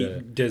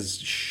 Does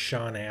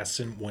Sean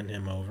Astin win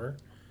him over?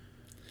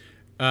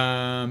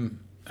 I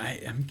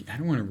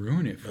don't want to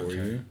ruin it for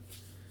you.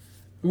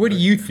 What do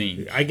you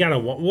think? I gotta.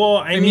 Well,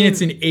 I mean,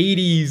 it's an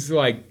 '80s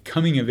like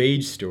coming of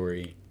age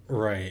story,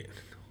 right?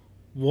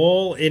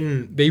 Well,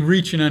 they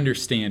reach an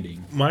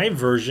understanding. My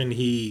version,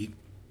 he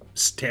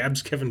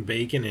stabs Kevin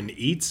Bacon and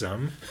eats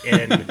him,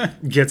 and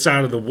gets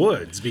out of the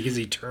woods because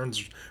he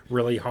turns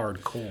really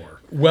hardcore.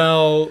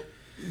 Well,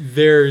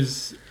 there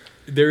is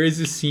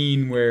a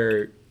scene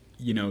where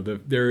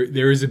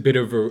there is a bit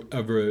of a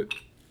oh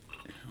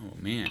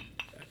man,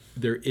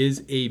 there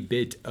is a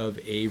bit of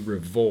a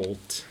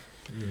revolt.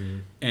 Mm-hmm.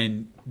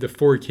 And the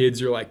four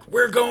kids are like,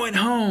 "We're going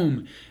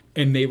home,"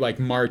 and they like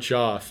march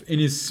off. And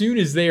as soon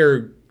as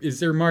they're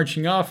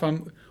marching off,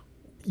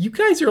 you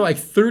guys are like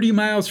 30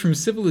 miles from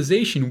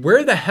civilization.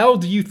 Where the hell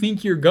do you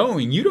think you're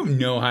going? You don't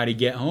know how to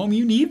get home.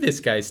 You need this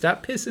guy.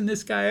 Stop pissing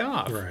this guy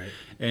off. Right.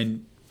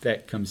 And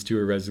that comes to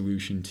a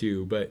resolution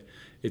too. But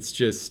it's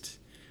just,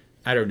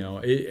 I don't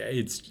know.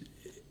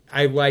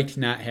 I liked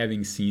not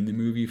having seen the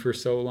movie for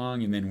so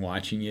long and then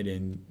watching it,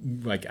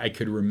 and like I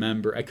couldn't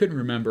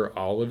remember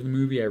all of the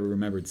movie. I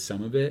remembered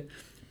some of it,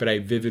 but I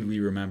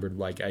vividly remembered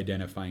like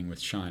identifying with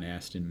Sean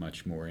Astin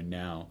much more. And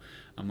now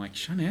I'm like,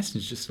 Sean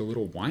Astin's just a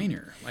little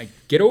whiner. Like,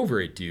 get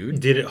over it, dude.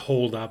 Did it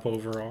hold up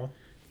overall?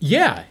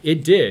 Yeah,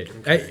 it did.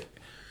 Okay.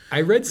 I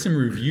read some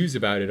reviews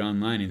about it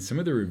online, and some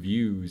of the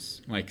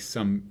reviews, like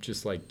some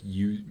just like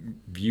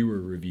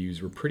viewer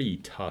reviews, were pretty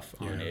tough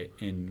on it,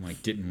 and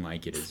like didn't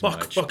like it as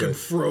much. Fucking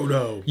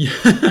Frodo.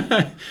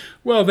 Yeah.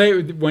 Well,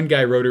 one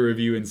guy wrote a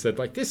review and said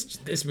like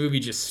this movie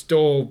just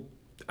stole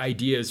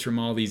ideas from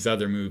all these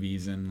other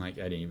movies, and like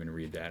I didn't even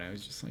read that. I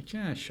was just like,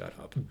 yeah, shut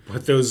up.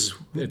 But those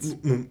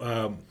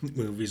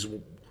movies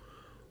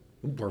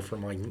were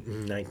from like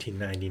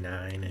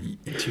 1999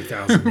 and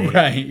 2008.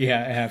 Right? Yeah.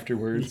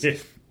 Afterwards. Yeah.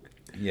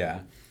 Yeah.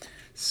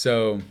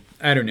 So,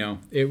 I don't know.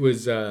 It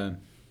was one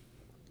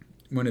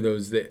of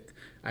those that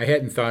I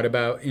hadn't thought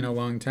about in a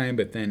long time,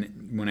 but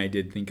then when I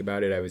did think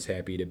about it, I was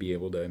happy to be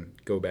able to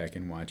go back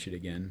and watch it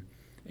again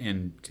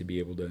and to be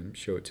able to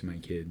show it to my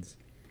kids.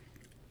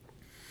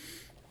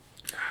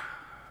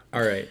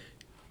 All right.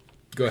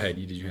 Go ahead.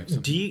 Did you have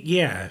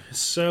something?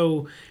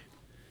 So,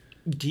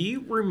 do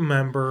you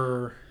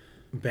remember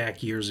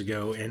back years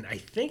ago, and I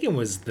think it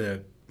was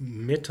the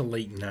mid to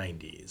late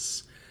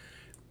 90s,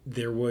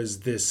 there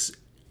was this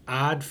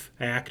odd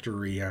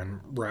factory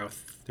on Route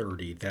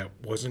 30 that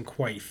wasn't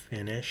quite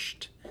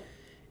finished.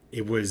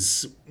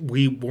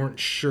 We weren't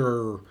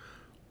sure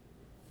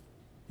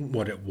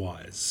what it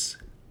was.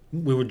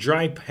 We would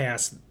drive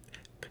past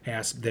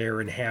there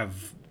and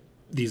have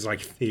these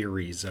like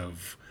theories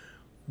of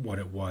what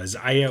it was.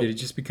 Did it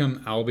just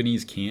become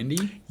Albany's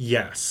Candy?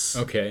 Yes.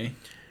 Okay.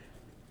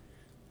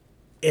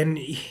 And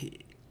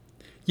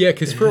yeah,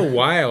 because for a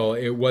while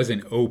it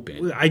wasn't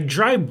open. I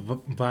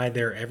drive by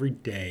there every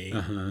day,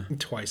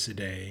 twice a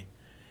day,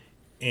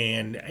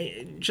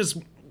 and just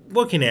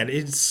looking at it,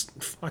 it's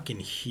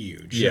fucking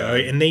huge. Yeah.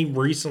 And they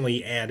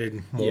recently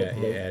added more. Yeah,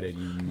 they added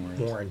even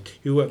more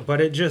into it, but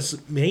it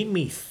just made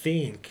me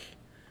think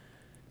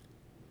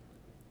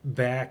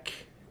back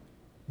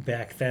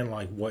then,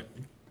 like what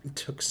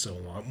took so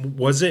long.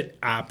 Was it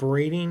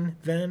operating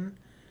then?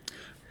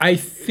 I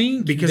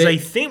think because I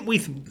think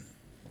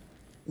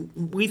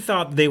we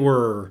thought they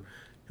were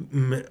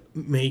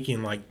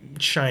making like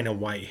China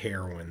white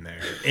heroin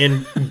there,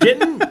 and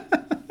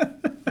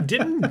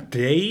didn't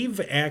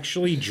Dave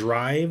actually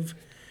drive?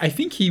 I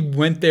think he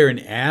went there and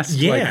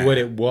asked like what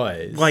it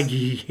was. Like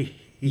he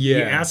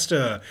asked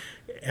a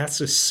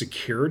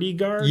security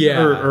guard,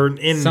 or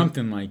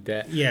something like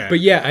that. Yeah, but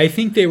yeah, I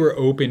think they were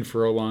open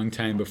for a long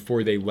time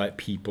before they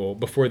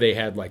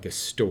had like a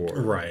store,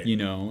 right?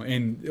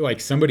 And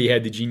like somebody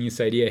had the genius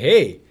idea,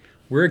 hey,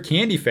 we're a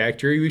candy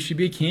factory. We should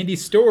be a candy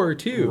store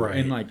too. Right.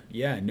 And like,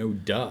 yeah, no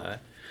duh.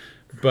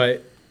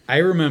 But I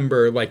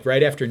remember like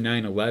right after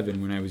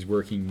 9/11 when I was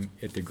working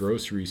at the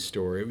grocery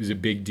store, it was a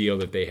big deal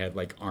that they had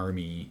like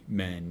Army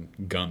Men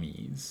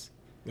gummies.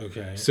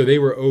 Okay. So they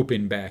were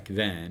open back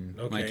then.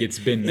 Okay. Like it's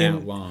been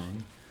that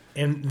long.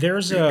 And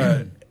there's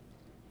a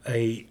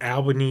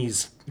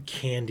Albanese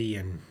candy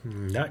and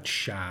nut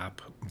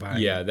shop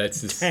by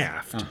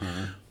Taft,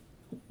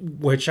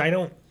 which I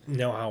don't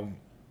know how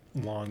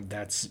long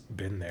that's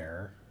been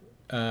there.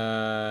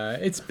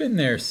 It's been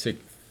there 6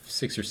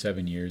 or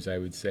 7 years, I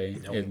would say,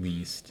 at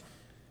least.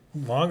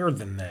 Longer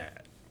than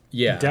that.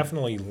 Yeah,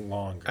 definitely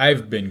longer.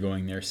 I've been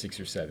going there 6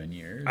 or 7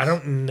 years. I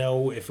don't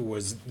know if it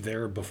was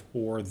there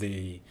before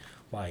the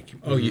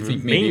you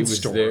think maybe it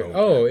was there? Opened.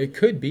 Oh, it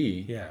could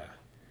be. Yeah,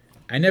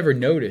 I never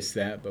noticed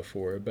that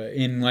before, but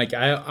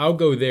I'll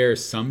go there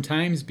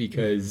sometimes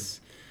because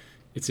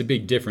it's a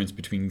big difference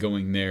between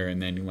going there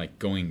and then like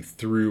going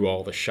through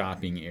all the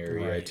shopping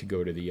area to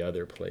go to the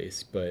other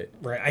place. But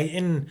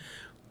and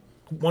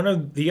one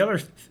of the other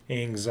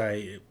things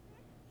I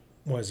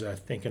was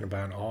thinking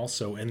about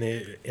also in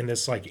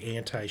this like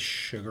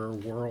anti-sugar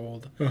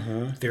world,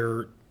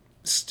 they're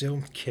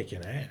still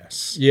kicking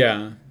ass.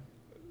 Yeah.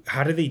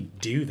 How do they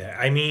do that?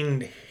 I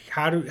mean,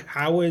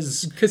 how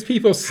is Because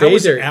people how say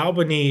is they're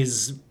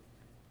Albanese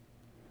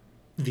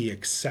the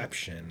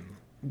exception?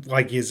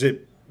 Like, is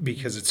it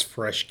because it's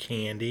fresh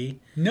candy?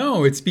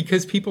 no, it's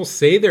because people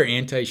say they're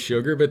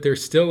anti-sugar, but they're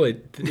still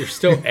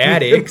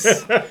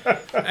addicts.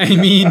 I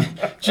mean,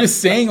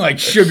 just saying like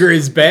sugar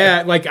is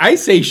bad. Like I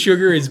say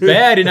sugar is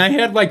bad, and I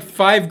had like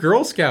 5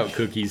 Girl Scout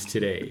cookies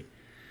today.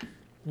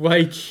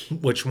 Like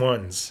Which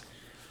ones?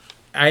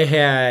 I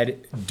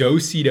had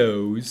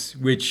Do-si-dos,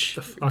 which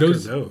fuck are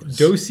those?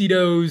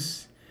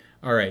 Do-si-dos.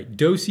 All right,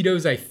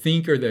 Do-si-dos I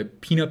think are the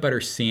peanut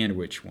butter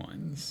sandwich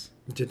ones.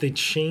 Did they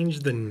change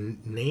the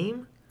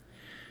name?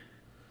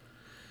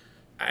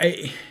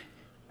 I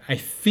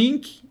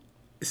think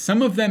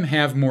some of them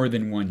have more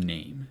than one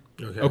name.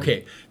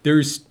 Okay.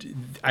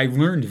 I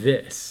learned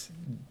this.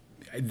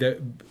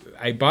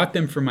 I bought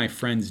them for my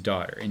friend's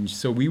daughter, and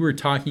so we were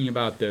talking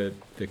about the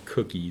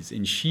cookies,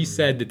 and she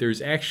said that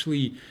there's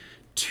actually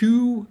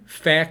 2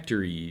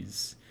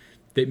 factories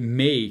that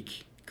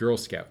make Girl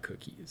Scout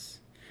cookies.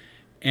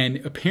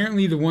 And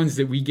apparently the ones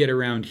that we get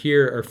around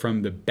here are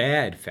from the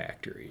bad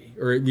factory,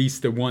 or at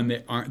least the ones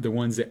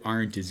that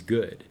aren't as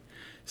good.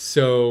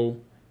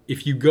 So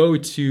if you go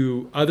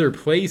to other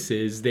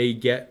places, they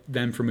get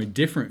them from a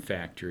different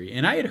factory.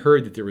 And I had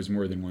heard that there was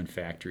more than one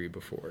factory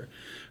before,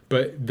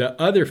 but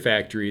the other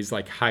factory is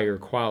like higher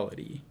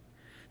quality.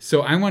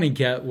 So I want to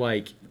get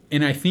like,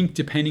 and I think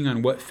depending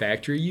on what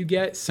factory you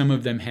get, some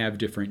of them have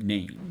different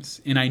names.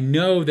 And I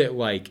know that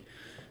like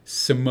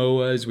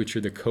Samoas, which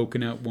are the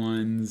coconut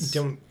ones.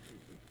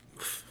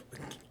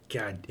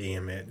 God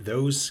damn it.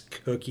 Those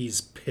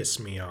cookies piss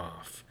me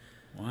off.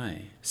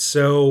 Why?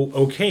 So,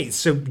 okay.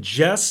 So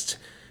just,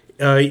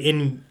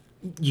 you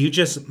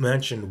just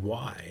mentioned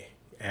why,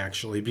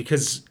 actually,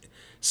 because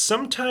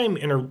sometime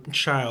in our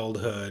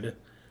childhood,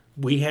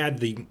 we had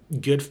the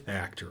Good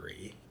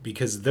Factory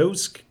because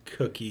those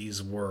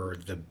cookies were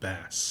the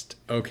best.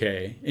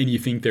 Okay. And you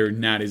think they're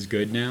not as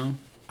good now?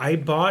 I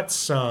bought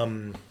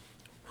some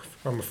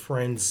from a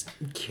friend's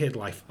kid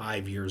like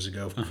 5 years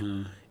ago,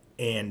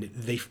 and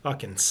they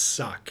fucking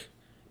suck.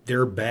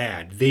 They're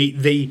bad.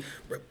 They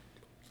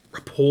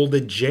pulled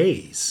the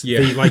J's.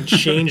 Yeah. They like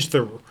changed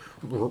the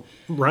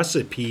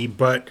recipe,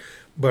 but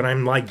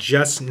I'm like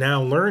just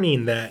now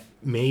learning that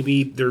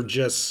maybe they're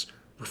just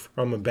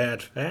from a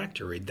bad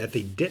factory, that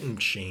they didn't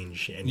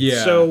change any.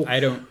 Yeah. So I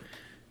don't.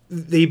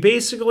 they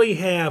basically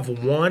have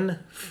one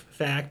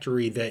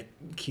factory that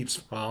keeps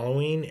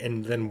following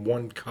and then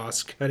one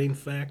cost-cutting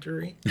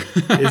factory.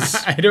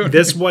 Is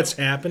this what's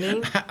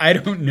happening? I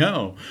don't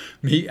know.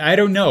 I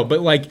don't know. But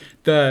like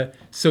the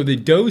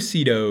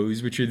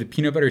Do-si-dos, which are the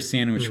peanut butter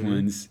sandwich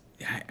ones,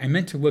 I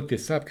meant to look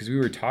this up because we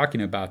were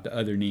talking about the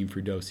other name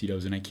for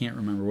Do-si-dos and I can't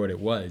remember what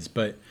it was.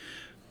 But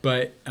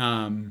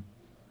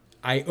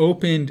I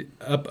opened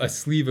up a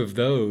sleeve of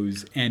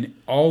those and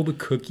all the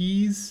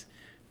cookies,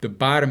 the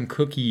bottom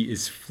cookie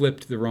is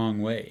flipped the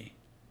wrong way.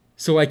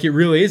 So like it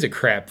really is a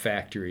crap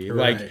factory.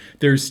 Right. Like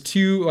there's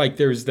two, like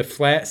there's the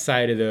flat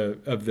side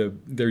of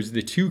there's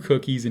the 2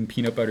 cookies and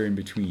peanut butter in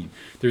between.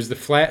 There's the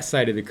flat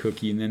side of the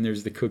cookie and then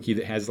there's the cookie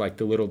that has like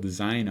the little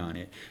design on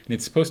it. And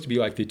it's supposed to be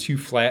like the 2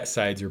 flat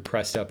sides are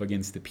pressed up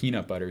against the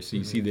peanut butter so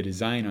you see the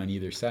design on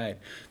either side.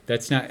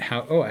 That's not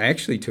how. Oh, I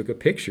actually took a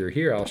picture.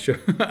 Here, I'll show.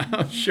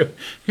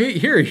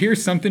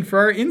 Here's something for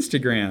our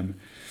Instagram.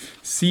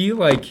 See,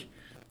 like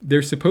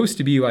they're supposed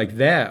to be like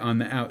that on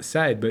the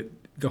outside, but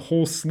the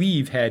whole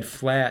sleeve had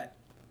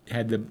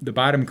the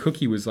bottom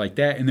cookie was like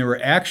that, and there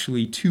were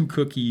actually 2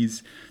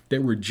 cookies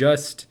that were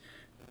just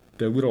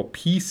the little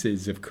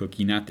pieces of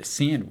cookie, not the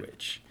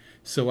sandwich.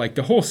 So like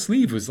the whole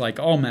sleeve was like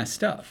all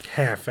messed up.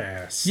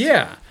 Half-assed.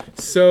 Yeah.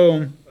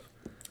 So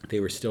they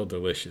were still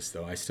delicious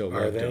though. I still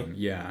loved they? them.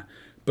 Yeah.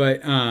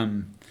 But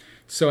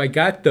so I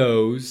got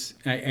those.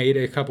 I ate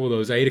a couple of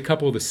those. I ate a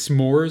couple of the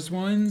s'mores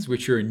ones,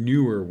 which are a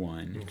newer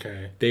one.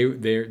 Okay.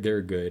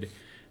 They're good.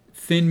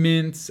 Thin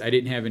Mints. I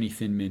didn't have any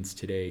Thin Mints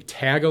today.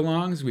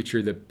 Tagalongs, which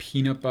are the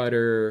peanut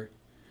butter,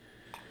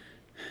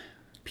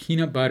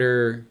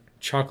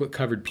 chocolate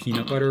covered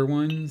peanut butter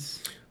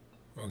ones.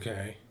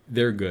 Okay.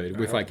 They're good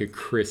with like a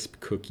crisp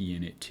cookie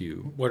in it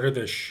too. What are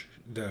the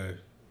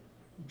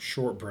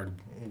shortbread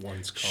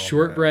ones called?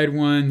 Shortbread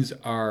ones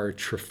are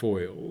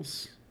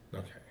trefoils.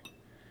 Okay.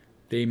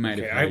 They might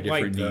have had a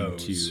different name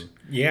too.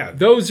 Yeah.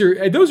 Those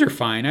are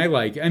fine. I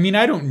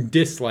don't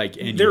dislike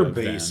any They're of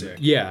them. basic.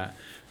 Yeah.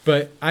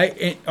 But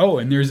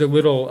and there's a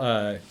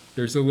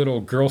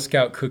little Girl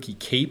Scout cookie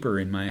caper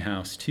in my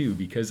house too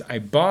because I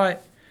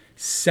bought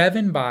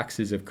 7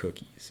 boxes of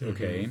cookies,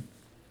 okay?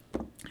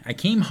 I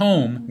came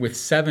home with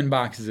 7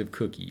 boxes of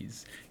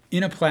cookies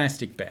in a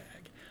plastic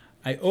bag.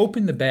 I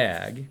open the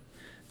bag,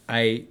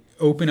 I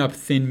open up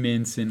Thin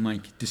Mints and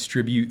like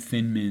distribute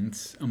Thin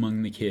Mints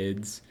among the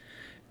kids.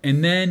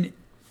 And then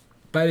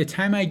by the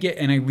time I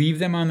leave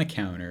them on the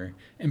counter,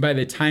 and by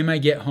the time I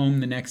get home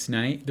the next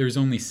night, there's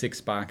only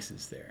 6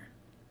 boxes there.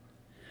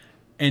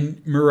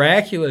 And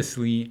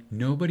miraculously,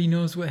 nobody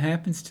knows what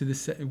happened to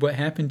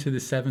the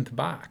seventh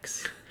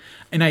box.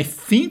 And I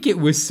think it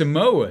was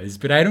Samoa's,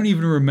 but I don't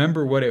even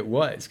remember what it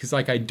was because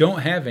like I don't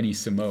have any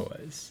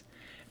Samoa's,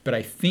 but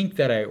I think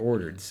that I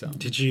ordered some.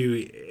 Did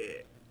you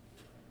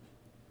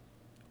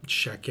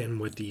check in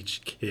with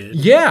each kid?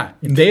 Yeah,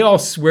 and they all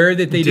swear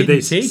that they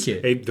didn't take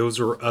it. Hey, those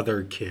were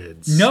other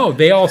kids. No,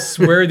 they all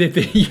swear that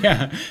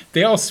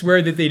they all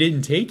swear that they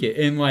didn't take it,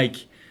 and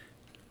like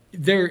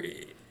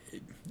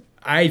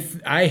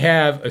I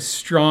have a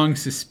strong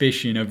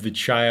suspicion of the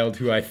child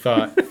who I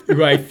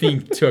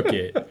think took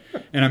it,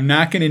 and I'm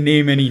not going to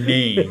name any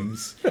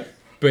names,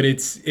 but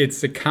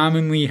it's a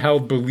commonly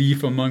held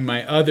belief among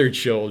my other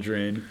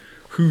children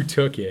who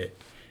took it,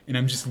 and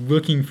I'm just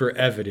looking for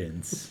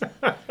evidence.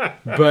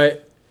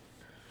 But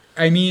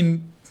I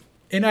mean,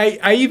 and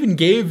I even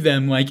gave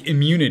them like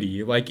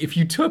immunity, like if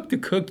you took the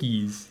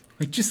cookies.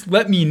 Like, just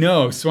let me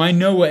know so I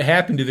know what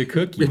happened to the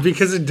cookies.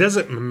 Because it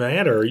doesn't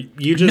matter.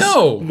 You just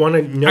want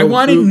to know. I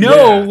want to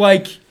know,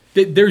 like,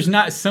 that there's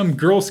not some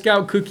Girl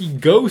Scout cookie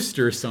ghost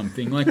or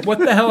something. Like, what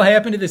the hell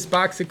happened to this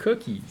box of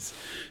cookies?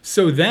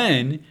 So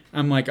then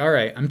I'm like, all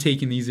right, I'm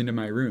taking these into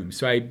my room.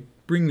 So I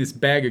bring this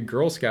bag of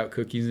Girl Scout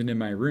cookies into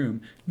my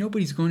room.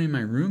 Nobody's going in my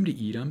room to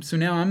eat them. So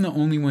now I'm the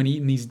only one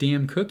eating these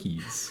damn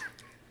cookies.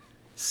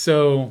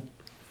 So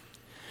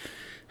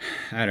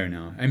I don't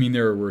know. I mean,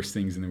 there are worse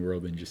things in the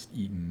world than just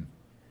eating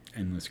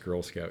endless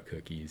Girl Scout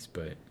cookies,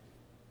 but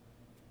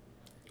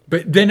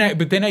then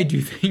I do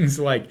things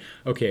like,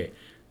 okay,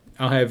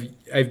 I've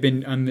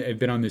been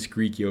on this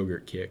Greek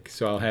yogurt kick,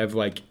 so I'll have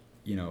like,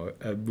 you know,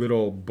 a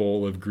little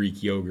bowl of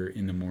Greek yogurt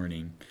in the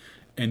morning,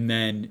 and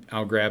then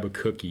I'll grab a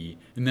cookie,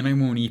 and then I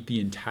won't eat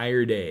the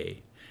entire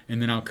day, and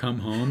then I'll come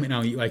home and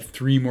I'll eat like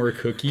 3 more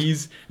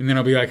cookies, and then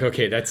I'll be like,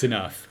 okay, that's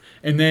enough.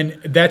 And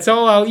then that's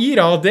all I'll eat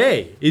all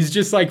day is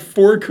just like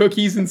 4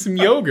 cookies and some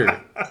yogurt.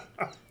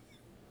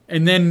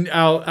 And then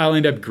I'll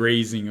end up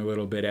grazing a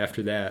little bit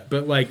after that.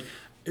 But like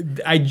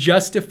I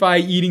justify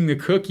eating the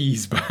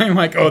cookies by I'm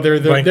like, oh, they're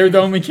the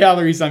only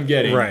calories I'm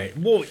getting. Right.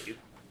 Well,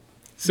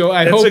 so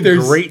I hope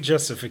there's a great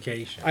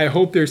justification. I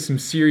hope there's some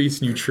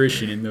serious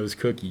nutrition in those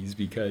cookies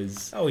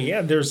because oh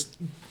yeah, there's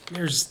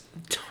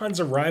tons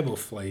of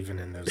riboflavin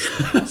in those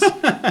things.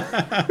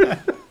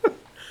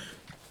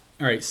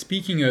 All right,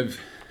 speaking of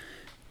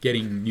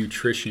getting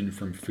nutrition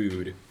from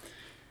food,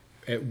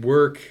 at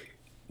work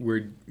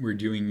we're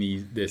doing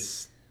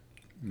this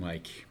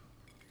like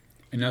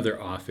another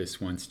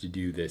office wants to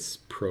do this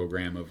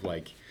program of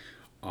like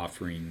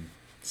offering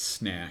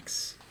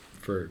snacks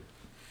for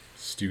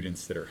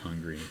students that are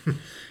hungry.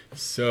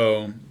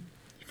 So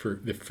for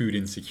the food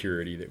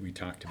insecurity that we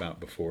talked about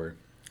before.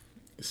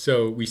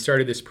 So we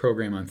started this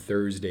program on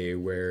Thursday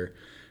where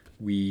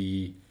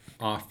we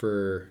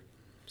offer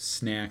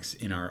snacks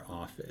in our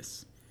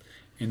office.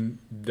 And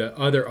the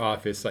other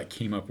office like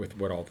came up with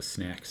what all the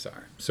snacks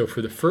are. So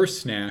for the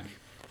first snack,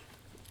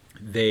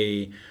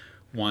 they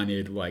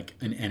wanted like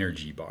an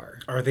energy bar.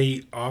 Are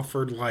they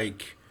offered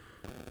like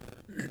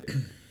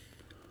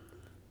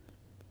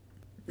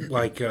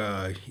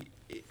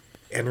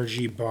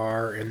energy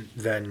bar and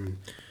then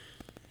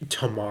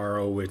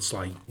tomorrow it's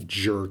like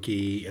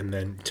jerky and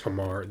then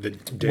tomorrow the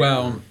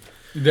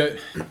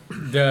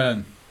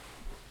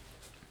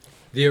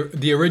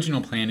original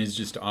plan is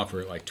just to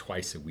offer it like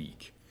twice a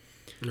week.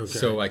 Okay.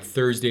 So like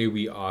Thursday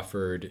we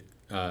offered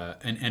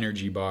an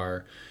energy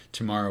bar.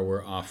 Tomorrow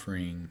we're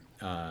offering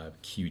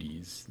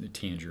cuties, the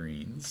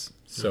tangerines.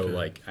 So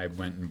like I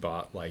went and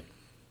bought like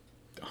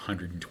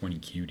 120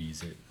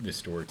 cuties at the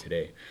store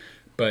today.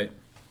 But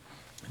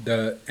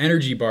the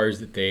energy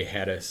bars that they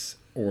had us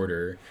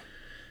order.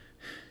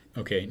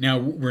 Okay, now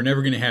we're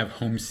never going to have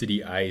Home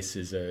City Ice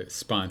as a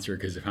sponsor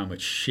because of how much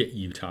shit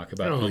you talk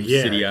about Home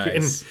City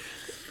Ice.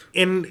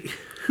 And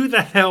who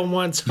the hell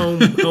wants home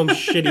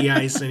shitty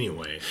ice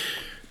anyway?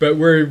 But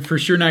we're for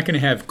sure not going to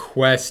have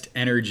Quest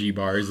energy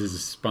bars as a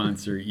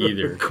sponsor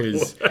either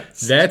because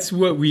that's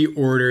what we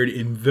ordered,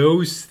 and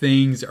those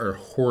things are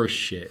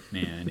horseshit,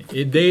 man.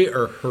 They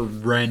are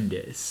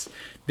horrendous.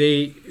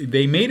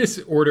 They made us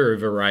order a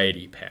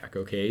variety pack,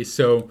 okay?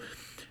 So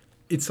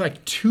it's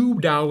like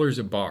 $2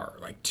 a bar,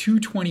 like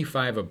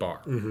 $2.25 a bar.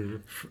 Mm-hmm.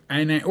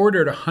 And I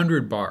ordered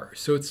 100 bars,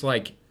 so it's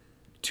like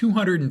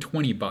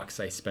 $220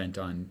 I spent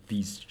on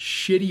these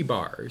shitty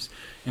bars.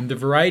 And the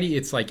variety,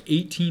 it's like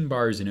 18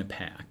 bars in a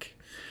pack.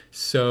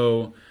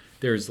 So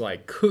there's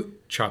like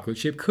chocolate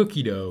chip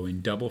cookie dough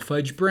and double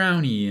fudge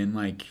brownie and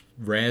like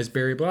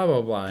raspberry blah,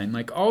 blah, blah. And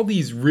like all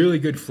these really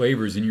good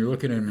flavors. And you're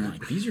looking at them and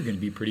like, these are going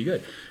to be pretty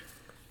good.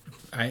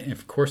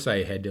 Of course,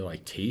 I had to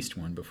like taste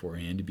one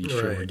beforehand to be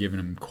sure we're giving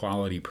them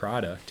quality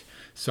product.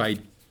 So I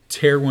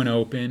tear one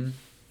open.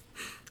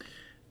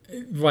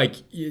 Like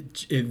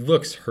it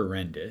looks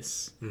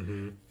horrendous.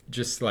 Mm-hmm.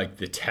 Just like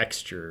the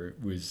texture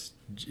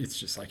it's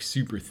just like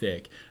super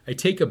thick. I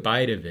take a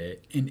bite of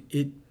it and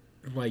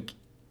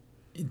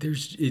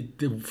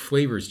the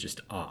flavor's just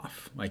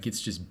off. Like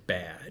it's just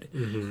bad.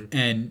 Mm-hmm.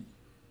 And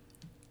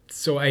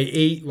so I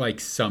ate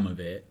like some of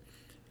it,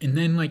 and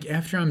then like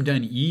after I'm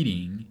done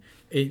eating,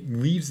 it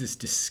leaves this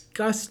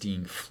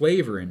disgusting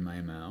flavor in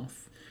my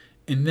mouth.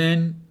 And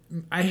then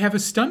I have a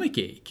stomach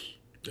ache.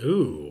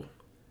 Ooh.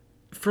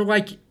 For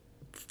like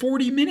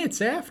 40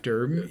 minutes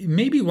after,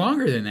 maybe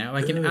longer than that,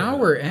 like an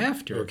hour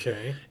after.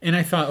 Okay. And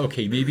I thought,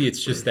 okay, maybe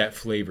it's just that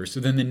flavor.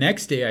 So then the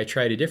next day I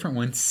tried a different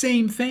one,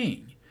 same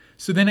thing.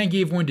 So then I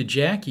gave one to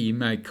Jackie,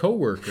 my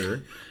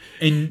coworker,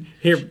 and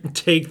here,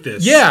 take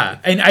this. Yeah,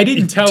 and I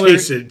didn't tell her.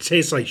 It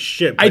tastes like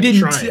shit. But I didn't.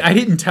 Try it. I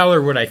didn't tell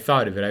her what I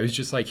thought of it. I was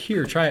just like,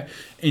 "Here, try it."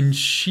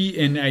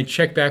 And I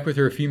checked back with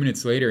her a few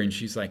minutes later, and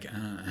she's like,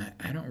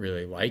 "I don't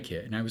really like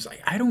it." And I was like,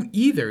 "I don't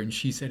either." And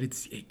she said,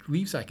 "It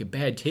leaves like a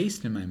bad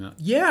taste in my mouth."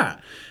 Yeah.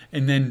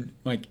 And then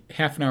like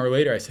half an hour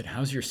later, I said,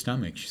 "How's your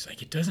stomach?" She's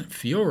like, "It doesn't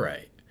feel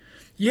right."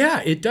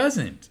 Yeah, it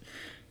doesn't.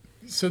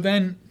 So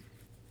then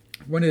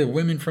one of the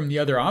women from the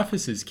other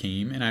offices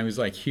came, and I was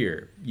like,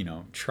 "Here,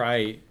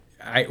 try."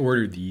 I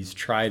ordered these,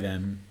 try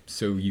them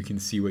so you can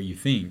see what you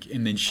think.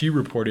 And then she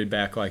reported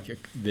back like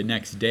the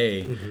next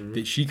day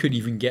that she couldn't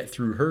even get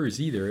through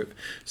hers either.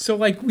 So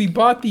like we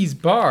bought these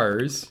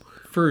bars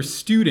for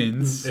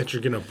students that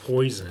you're going to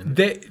poison.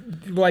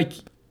 That like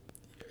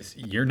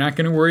you're not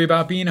going to worry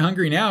about being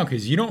hungry now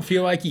because you don't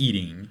feel like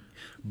eating.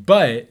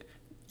 But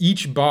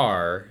each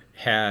bar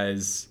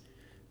has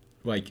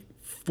like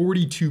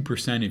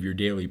 42% of your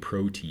daily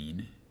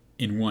protein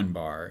in one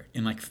bar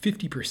and like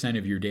 50%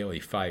 of your daily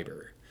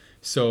fiber.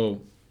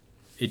 So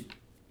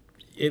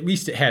at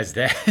least it has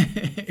that.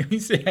 At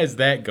least it has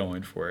that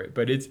going for it.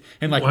 But it's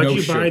and like why'd no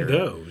you sugar. buy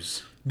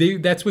those?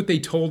 That's what they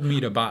told me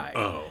to buy.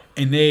 Oh,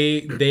 and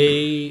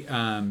they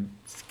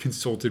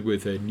consulted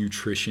with a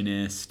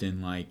nutritionist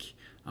and like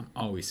I'm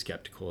always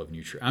skeptical of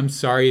nutrition. I'm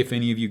sorry if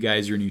any of you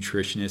guys are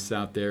nutritionists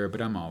out there,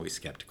 but I'm always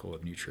skeptical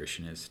of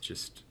nutritionists.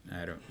 Just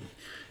I don't.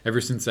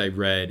 Ever since I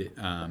read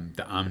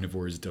The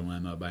Omnivore's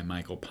Dilemma by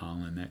Michael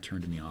Pollan, that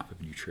turned me off of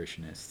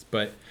nutritionists.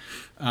 But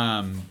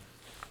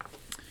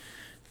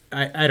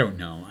I don't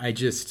know. I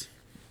just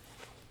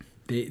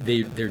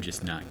they're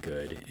just not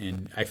good,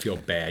 and I feel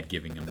bad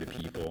giving them to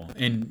people.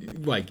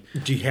 And like,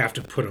 do you have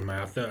to put them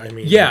out though? I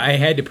mean, yeah, I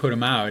had to put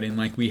them out, and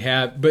like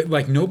but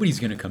like nobody's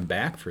gonna come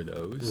back for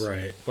those,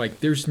 right? Like,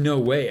 there's no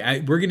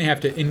way. We're gonna have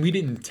to, and we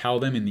didn't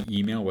tell them in the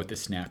email what the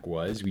snack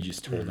was. We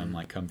just told them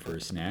like come for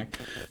a snack.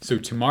 So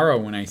tomorrow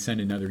when I send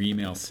another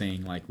email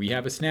saying like we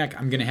have a snack,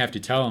 I'm gonna have to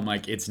tell them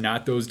like it's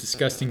not those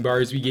disgusting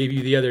bars we gave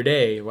you the other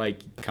day.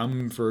 Like,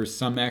 come for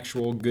some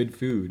actual good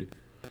food.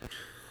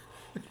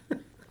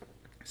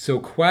 So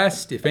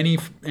Quest, if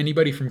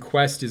anybody from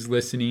Quest is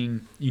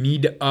listening, you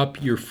need to up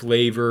your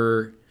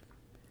flavor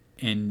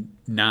and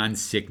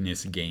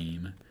non-sickness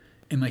game,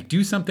 and like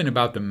do something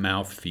about the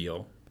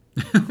mouthfeel.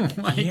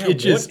 What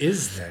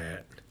is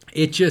that?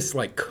 It just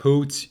like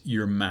coats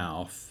your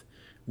mouth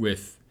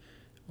with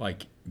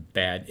like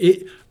bad.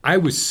 I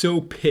was so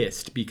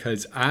pissed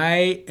because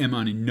I am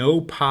on a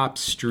no pop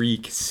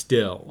streak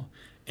still.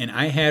 And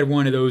I had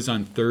one of those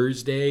on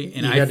Thursday,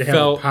 and I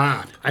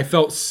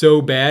felt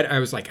so bad. I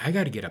was like, I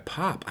got to get a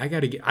pop. I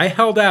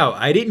held out.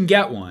 I didn't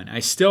get one. I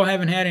still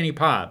haven't had any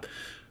pop.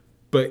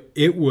 But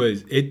it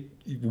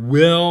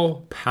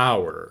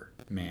willpower,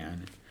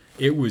 man.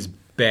 It was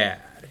bad.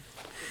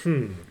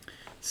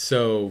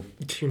 So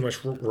too much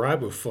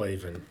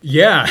riboflavin.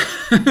 Yeah.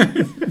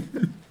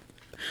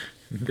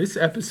 This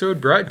episode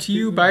brought to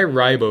you by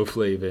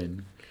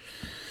riboflavin.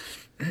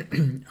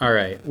 All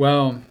right.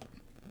 Well,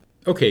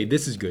 okay,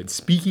 this is good.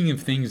 Speaking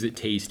of things that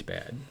taste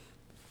bad,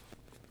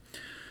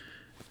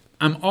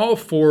 I'm all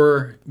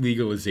for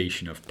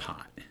legalization of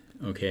pot,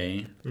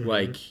 okay?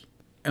 Like,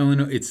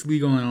 Illinois, it's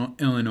legal in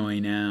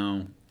Illinois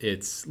now.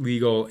 It's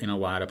legal in a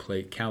lot of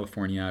places.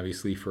 California,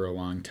 obviously, for a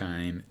long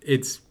time.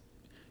 It's,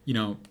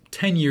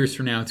 10 years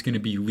from now, it's going to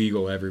be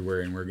legal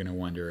everywhere, and we're going to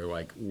wonder,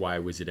 like, why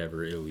was it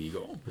ever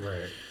illegal?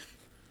 Right.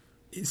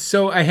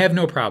 So I have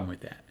no problem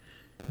with that.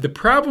 The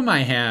problem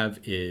I have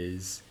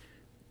is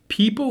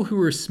people who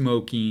are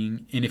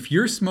smoking, and if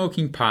you're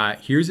smoking pot,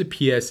 here's a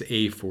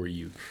PSA for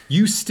you.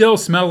 You still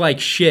smell like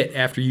shit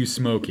after you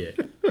smoke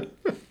it.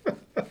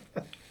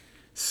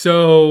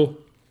 So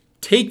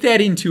take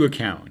that into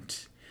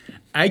account.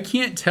 I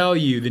can't tell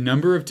you the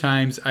number of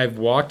times I've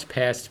walked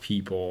past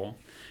people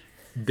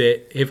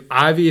that have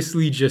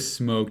obviously just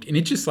smoked, and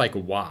it just like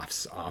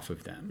wafts off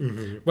of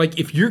them. Like,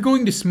 if you're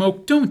going to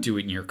smoke, don't do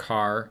it in your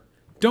car.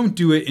 Don't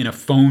do it in a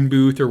phone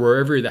booth or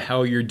wherever the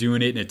hell you're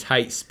doing it in a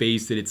tight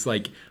space that it's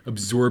like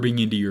absorbing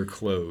into your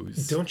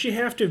clothes. Don't you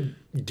have to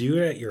do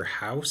it at your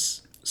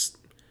house?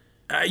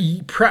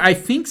 I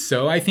think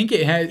so. I think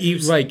it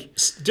has like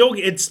still.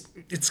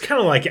 It's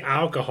kind of like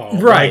alcohol,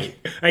 right?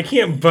 Like, I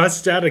can't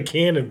bust out a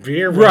can of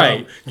beer when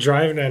I'm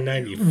driving on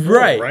 94,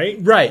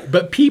 right.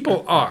 But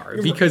people are,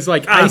 because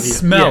like I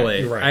smell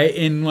it, right?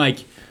 And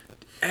like,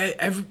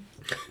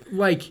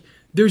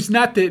 there's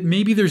not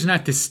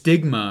the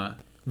stigma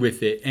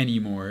with it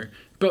anymore,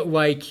 but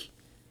like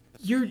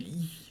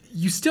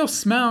you still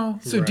smell,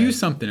 so do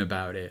something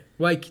about it.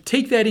 Like,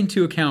 take that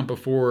into account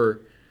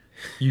before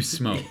you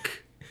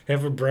smoke.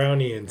 Have a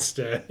brownie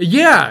instead.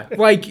 Yeah,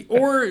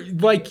 or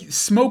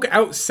smoke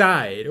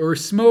outside, or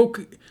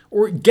smoke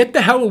or get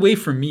the hell away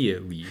from me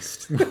at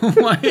least.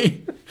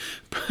 Like,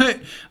 but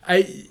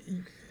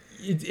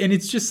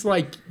it's just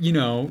like,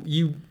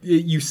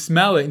 you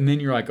smell it and then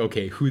you're like,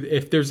 okay,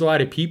 if there's a lot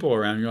of people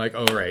around, you're like,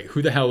 all right,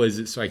 who the hell is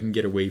it so I can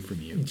get away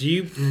from you? Do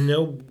you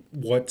know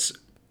what's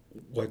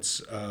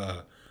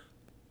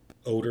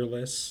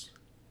odorless?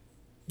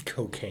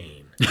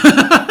 Cocaine.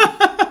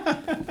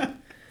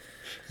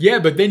 Yeah,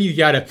 but then you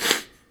gotta.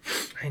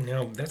 I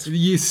know that's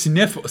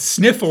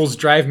Sniffles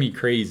drive me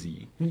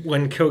crazy.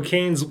 When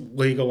cocaine's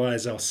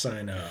legalized, I'll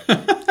sign up.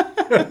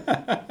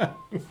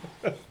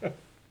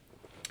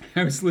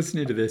 I was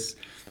listening to this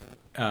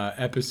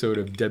episode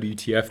of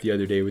WTF the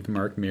other day with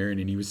Mark Maron,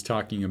 and he was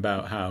talking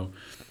about how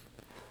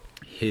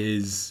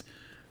his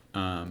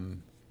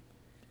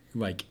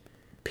like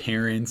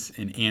parents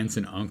and aunts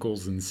and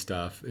uncles and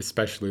stuff,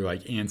 especially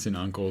like aunts and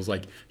uncles,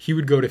 like he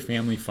would go to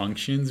family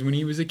functions when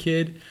he was a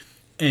kid,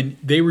 and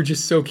they were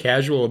just so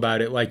casual about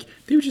it. Like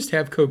they would just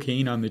have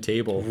cocaine on the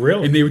table,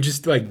 really, and they would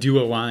just like do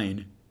a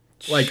line,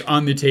 like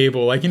on the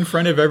table, like in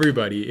front of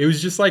everybody. It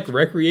was just like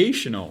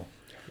recreational.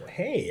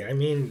 Hey, I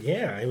mean,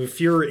 yeah, if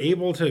you're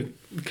able to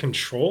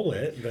control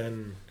it,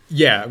 then.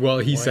 Yeah, well,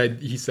 he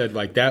said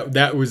like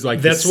that was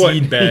like the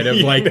seedbed of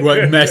like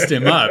what messed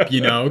him up,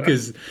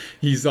 because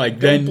he's like,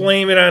 don't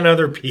blame it on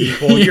other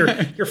people.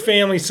 Yeah. Your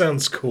family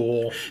sounds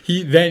cool.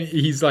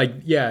 He's like,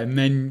 yeah, and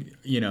then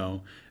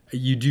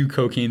you do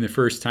cocaine the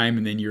first time,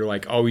 and then you're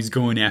like always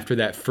going after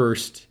that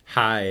first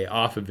high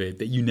off of it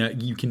that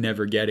you can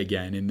never get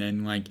again, and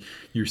then like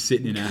you're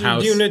sitting in a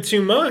house. You're doing it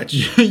too much.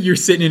 You're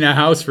sitting in a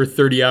house for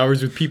 30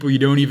 hours with people you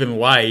don't even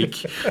like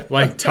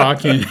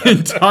talking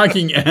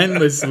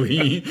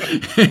endlessly,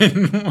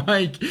 and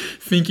like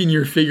thinking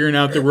you're figuring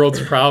out the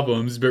world's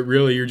problems, but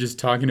really you're just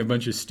talking a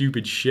bunch of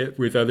stupid shit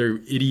with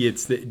other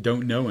idiots that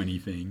don't know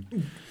anything.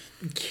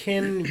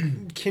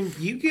 Can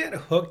you get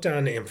hooked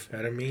on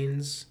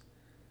amphetamines?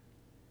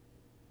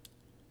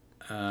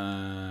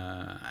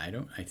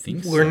 I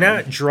think we're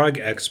not drug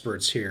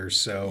experts here,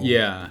 so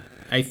yeah,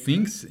 I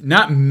think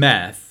not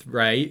meth,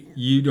 right?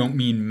 You don't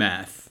mean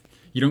meth.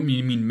 You don't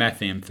mean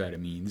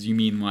methamphetamines. You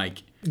mean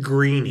like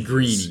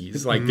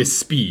greenies, like the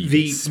speed,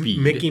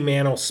 Mickey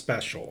Mantle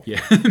special.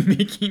 Yeah,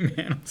 Mickey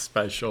Mantle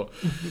special.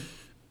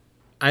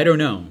 I don't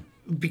know.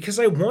 Because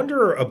I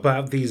wonder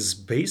about these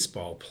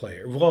baseball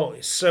players. Well,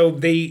 so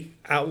they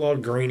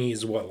outlawed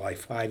greenies, like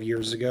 5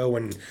 years ago?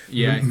 And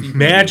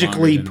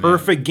magically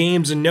perfect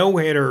games and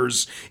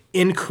no-hitters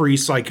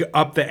increase like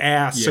up the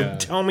ass. Yeah. So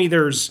tell me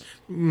there's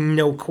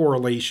no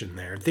correlation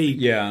there.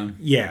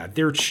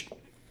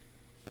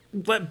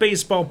 Let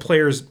baseball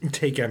players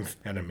take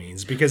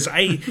amphetamines, because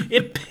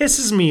it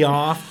pisses me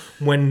off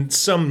when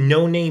some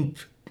no-name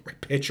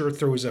pitcher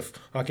throws a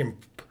fucking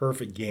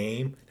perfect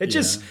game. It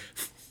just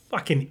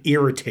fucking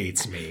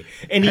irritates me.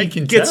 And he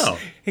gets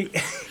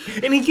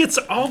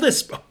all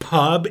this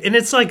pub, and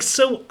it's like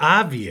so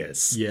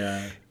obvious.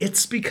 Yeah.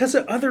 It's because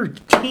the other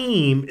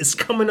team is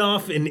coming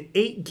off an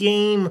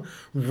 8-game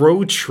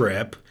road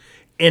trip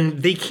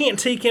and they can't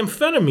take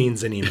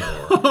amphetamines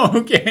anymore.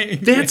 Okay.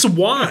 That's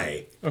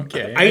why.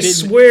 Okay. I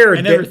swear.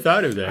 I never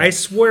thought of that. I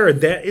swear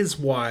that is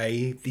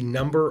why the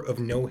number of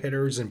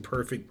no-hitters and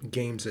perfect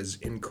games has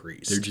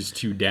increased. They're just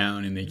too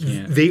down and they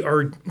can't. They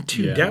are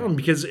too down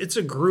because it's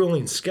a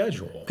grueling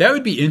schedule. That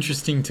would be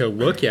interesting to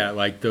look at,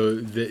 like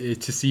to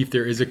see if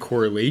there is a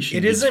correlation.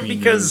 It isn't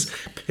because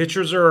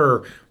pitchers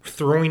are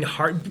throwing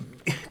hard,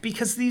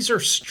 because these are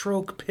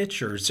stroke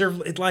pitchers. They're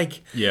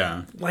like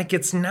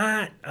it's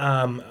not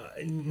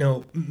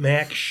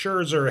Max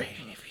Scherzer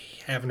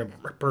having a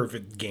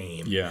perfect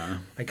game. Yeah.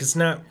 Like it's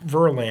not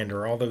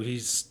Verlander, although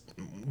he's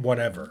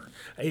whatever.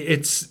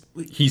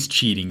 He's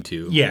cheating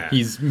too. Yeah.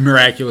 He's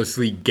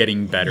miraculously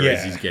getting better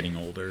as he's getting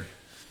older.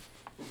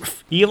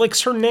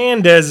 Felix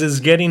Hernandez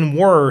is getting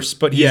worse,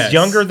 but he's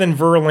younger than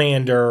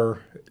Verlander,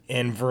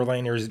 and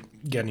Verlander's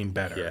getting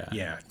better.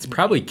 Yeah. It's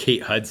probably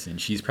Kate Hudson.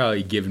 She's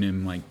probably giving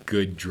him like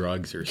good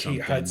drugs or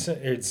something. Kate Hudson?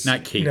 It's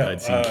not Kate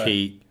Hudson,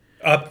 Kate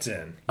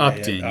Upton.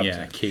 Upton,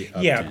 Kate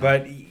Upton. Yeah,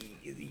 but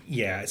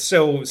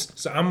so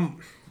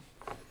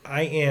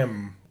I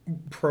am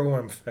pro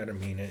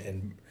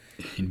amphetamine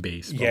in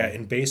baseball. Yeah,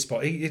 in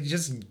baseball. It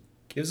just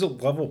gives a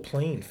level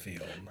playing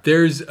field.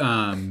 There's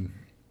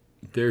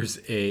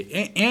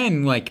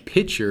like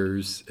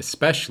pitchers,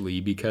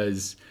 especially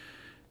because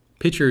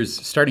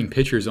starting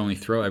pitchers only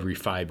throw every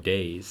 5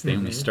 days. They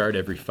only start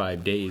every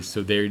 5 days,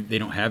 so they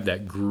don't have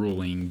that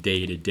grueling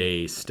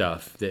day-to-day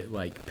stuff that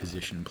like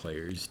position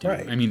players do.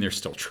 Right. I mean, they're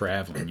still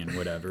traveling and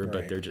whatever,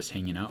 but they're just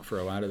hanging out for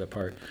a lot of the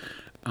part.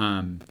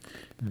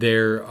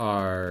 There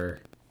are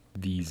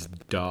these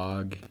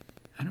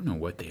I don't know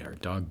what they are,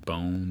 dog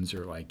bones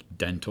or like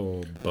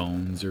dental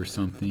bones or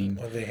something.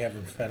 Well, they have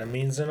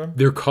amphetamines in them?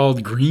 They're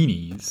called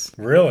greenies.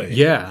 Really?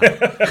 Yeah.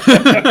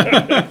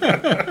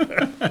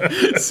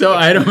 So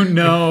I don't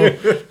know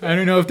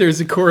if there's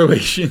a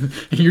correlation.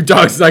 Your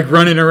dog's like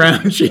running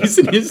around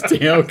chasing his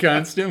tail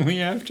constantly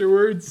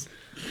afterwards.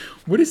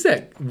 What does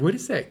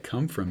that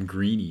come from,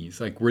 greenies?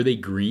 Like, were they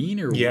green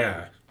or?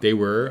 Yeah. They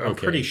were? I'm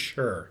pretty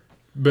sure.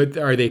 But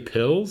are they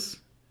pills?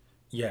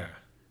 Yeah.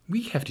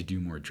 We have to do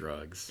more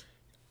drugs.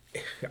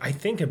 I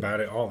think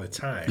about it all the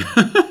time.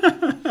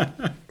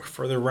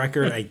 For the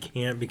record, I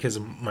can't because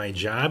of my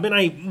job, and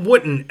I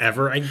wouldn't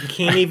ever. I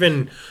can't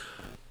even.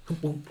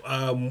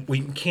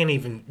 We can't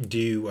even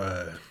do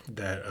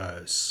that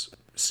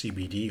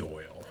CBD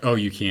oil. Oh,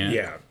 you can't?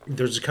 Yeah,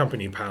 there's a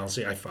company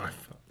policy. I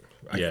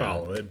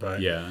follow it,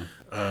 but Yeah.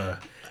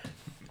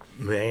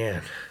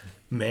 man,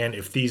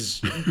 if these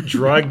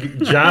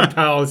drug job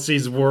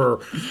policies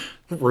were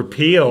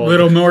repealed, A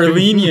little more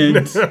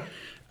lenient.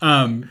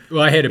 Well,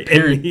 I had a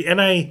parent.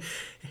 and I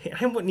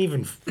wouldn't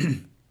even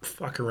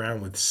fuck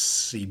around with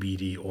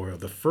CBD oil.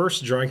 The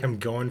first drug I'm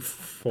going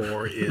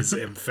for is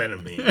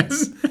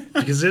amphetamines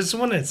because I just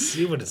want to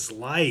see what it's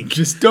like.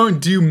 Just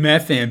don't do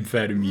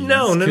methamphetamines.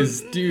 No,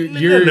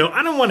 dude, no.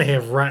 I don't want to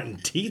have rotten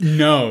teeth.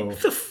 No. Who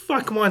the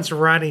fuck wants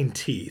rotting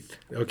teeth?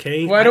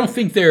 Okay. Well, I don't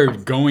think they're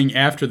going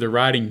after the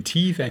rotting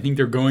teeth. I think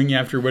they're going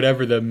after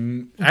whatever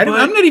I'm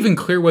not even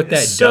clear what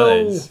that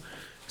does.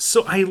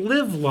 So I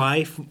live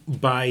life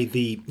by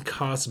the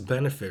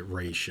cost-benefit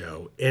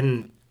ratio,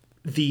 and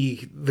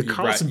the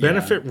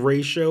cost-benefit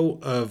ratio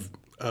of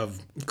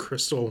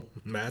crystal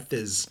meth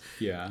is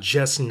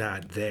just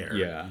not there.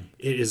 Yeah.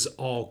 It is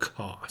all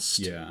cost.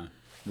 Yeah.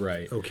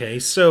 Right. Okay,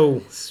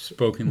 so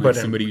Spoken like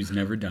somebody who's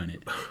never done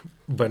it.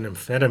 But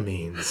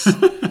amphetamines,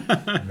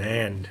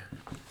 man,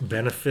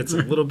 benefits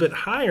a little bit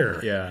higher.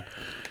 Yeah.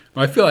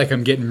 Well, I feel like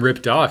I'm getting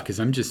ripped off because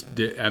I'm just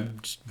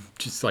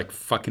like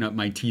fucking up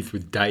my teeth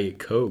with Diet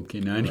Coke,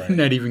 and I'm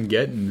not even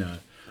getting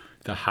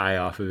the high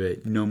off of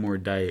it. No more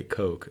Diet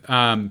Coke.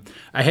 I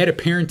had a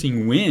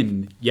parenting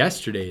win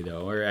yesterday,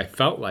 though, or I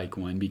felt like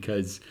one,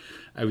 because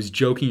I was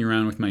joking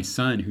around with my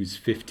son, who's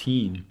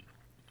 15,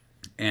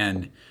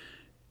 and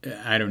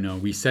I don't know.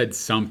 I said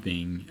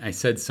something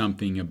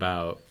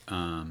about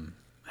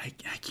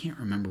I can't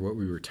remember what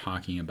we were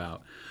talking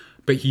about.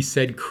 But he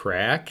said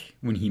crack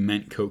when he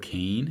meant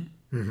cocaine.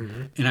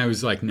 Mm-hmm. And I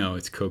was like, no,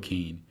 it's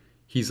cocaine.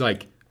 He's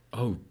like,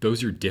 oh,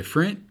 those are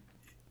different?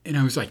 And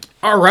I was like,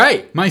 all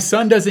right, my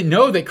son doesn't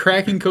know that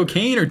crack and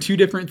cocaine are two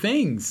different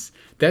things.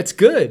 That's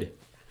good.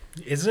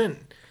 Isn't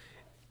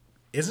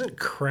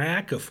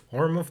crack a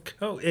form of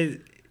coke? I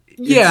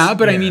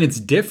mean, it's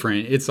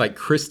different. It's like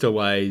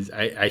crystallized.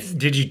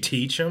 Did you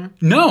teach him?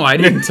 No, I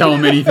didn't tell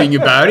him anything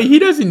about it. He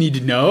doesn't need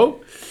to know.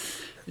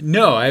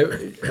 No,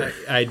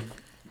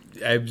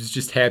 I was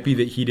just happy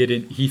that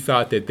he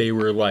thought that they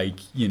were like,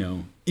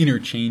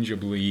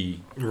 interchangeably,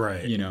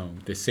 right.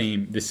 The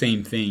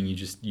same thing. You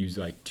just use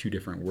like two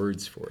different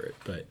words for it.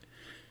 But,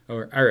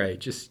 all right,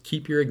 just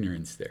keep your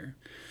ignorance there.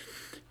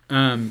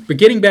 But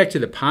getting back to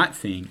the pot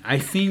thing, I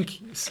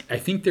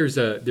think there's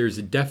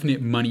a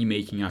definite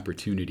money-making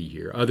opportunity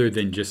here other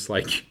than just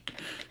like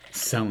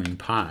selling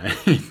pot.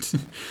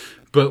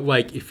 But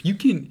like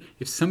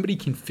if somebody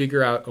can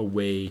figure out a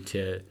way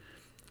to,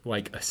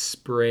 like, a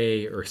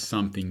spray or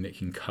something that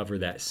can cover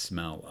that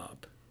smell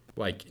up,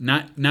 like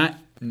not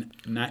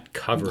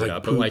cover it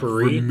up, but like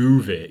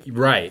remove it,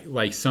 right?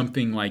 Like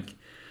something like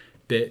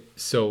that.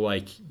 So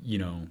like,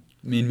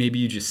 maybe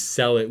you just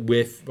sell it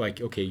with,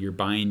 like, okay, you're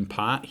buying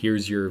pot,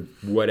 here's your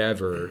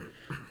whatever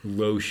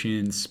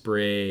lotion,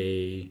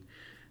 spray,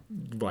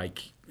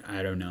 like,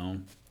 I don't know,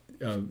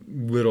 a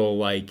little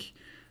like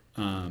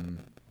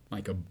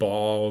a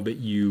ball that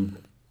you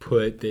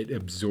put that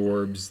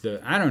absorbs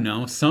I don't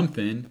know,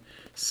 something,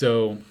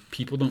 so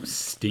people don't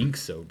stink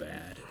so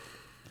bad.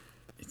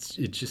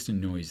 It just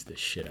annoys the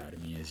shit out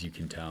of me, as you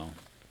can tell.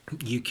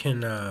 You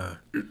can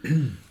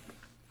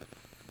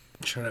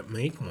try to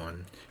make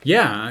one.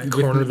 Yeah.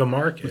 Corner the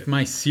market. With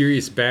my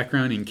serious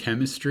background in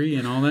chemistry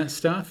and all that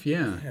stuff,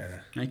 yeah.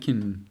 I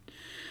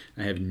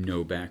have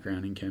no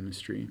background in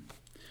chemistry.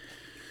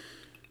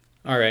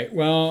 All right,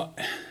 well,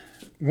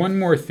 one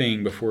more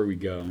thing before we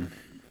go.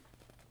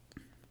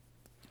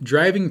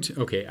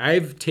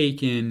 I've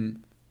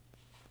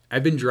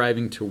been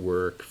driving to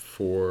work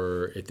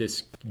at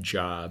this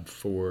job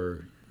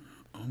for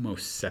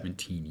almost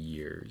 17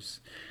 years.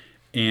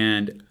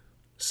 And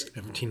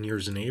 17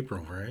 years in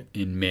April, right?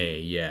 In May,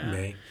 yeah.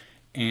 May.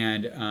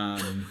 And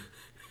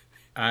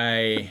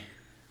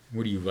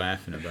what are you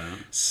laughing about?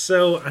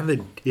 So on the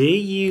day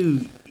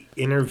you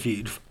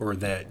interviewed for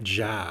that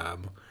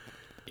job,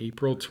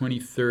 April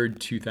 23rd,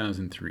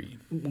 2003.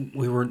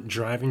 We were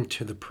driving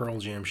to the Pearl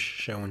Jam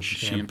show in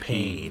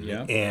Champaign.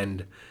 Yep.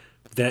 And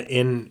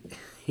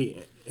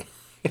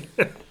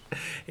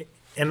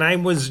and I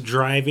was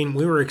driving.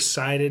 We were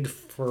excited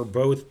for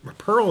both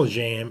Pearl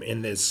Jam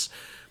and this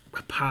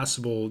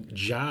possible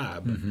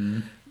job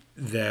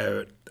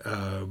that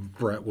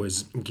Brett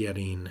was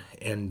getting.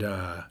 And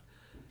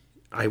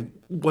I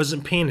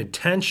wasn't paying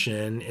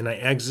attention, and I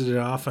exited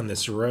off on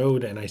this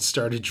road, and I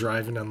started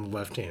driving on the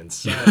left-hand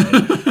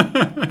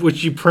side,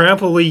 which you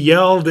promptly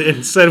yelled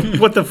and said,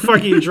 "What the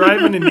fuck are you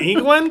driving in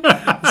England?"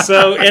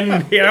 So, and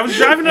I was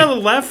driving on the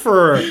left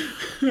for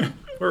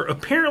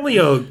apparently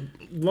a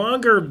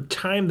longer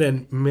time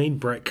than made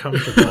Brett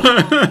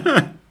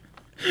comfortable.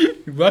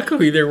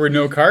 Luckily, there were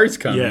no cars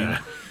coming. Yeah.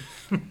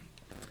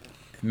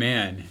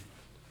 Man,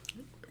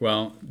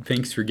 Well,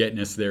 thanks for getting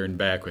us there and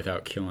back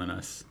without killing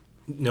us.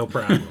 No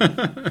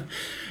problem.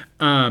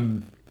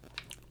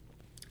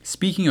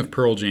 Speaking of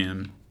Pearl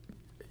Jam,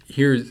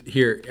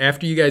 here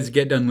after you guys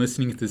get done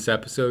listening to this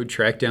episode,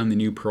 track down the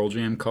new Pearl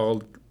Jam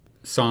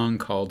song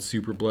called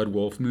Super Blood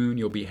Wolf Moon.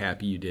 You'll be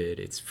happy you did.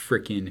 It's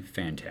freaking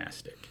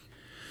fantastic.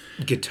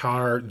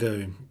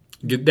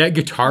 That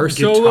guitar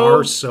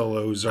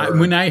solos are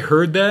when I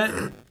heard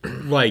that,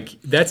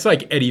 like that's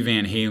like Eddie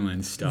Van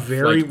Halen stuff.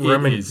 Very like,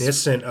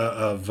 reminiscent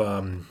of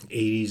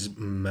 80s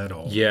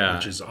metal. Yeah,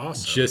 which is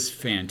awesome. Just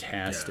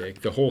fantastic.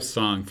 Yeah. The whole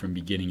song from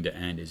beginning to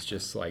end is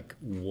just like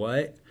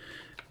what.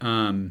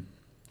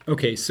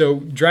 Okay, so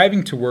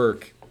driving to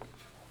work,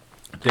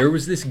 there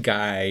was this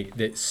guy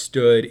that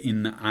stood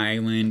in the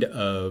island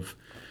of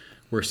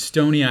where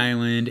Stony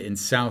Island and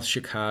South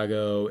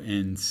Chicago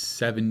and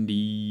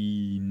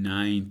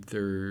 79th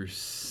or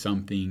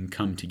something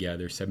come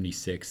together,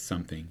 76th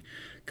something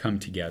come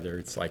together.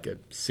 It's like a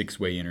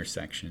 6-way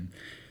intersection.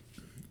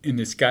 And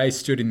this guy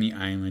stood in the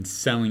island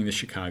selling the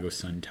Chicago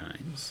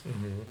Sun-Times.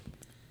 Mm-hmm.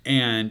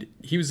 And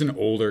he was an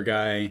older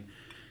guy,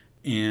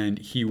 and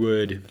he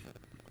would...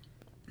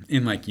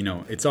 And like, you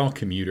know, it's all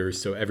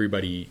commuters, so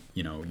everybody,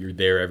 you know, you're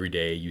there every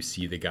day. You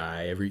see the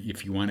guy.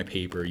 If you want a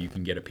paper, you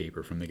can get a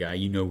paper from the guy.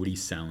 You know what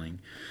he's selling.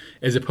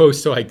 As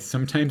opposed to like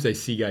sometimes I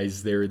see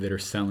guys there that are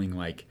selling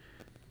like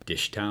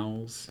dish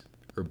towels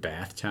or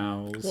bath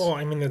towels. Well,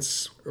 I mean,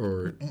 it's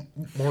more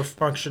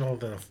functional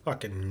than a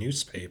fucking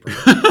newspaper.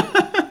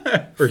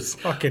 Or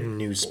fucking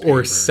newspaper.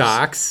 Or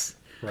socks.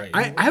 Right.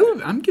 I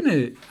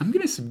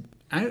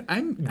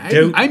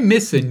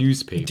miss a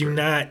newspaper. Do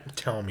not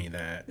tell me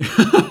that.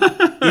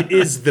 It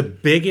is the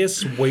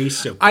biggest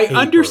waste of paper.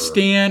 I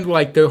understand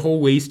like the whole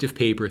waste of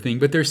paper thing,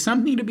 but there's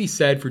something to be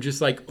said for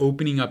just like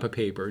opening up a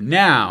paper.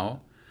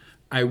 Now,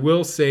 I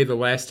will say the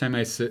last time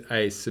I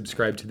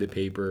subscribed to the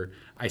paper,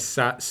 I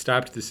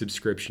stopped the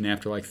subscription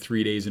after like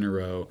 3 days in a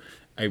row.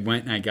 I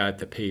went and I got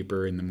the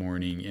paper in the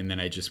morning, and then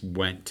I just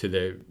went to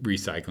the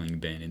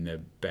recycling bin in the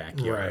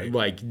backyard. Right.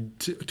 Like,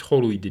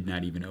 totally did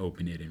not even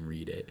open it and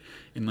read it.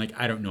 And, like,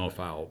 I don't know if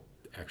I'll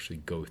actually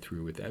go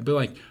through with that. But,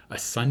 like, a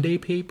Sunday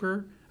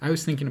paper, I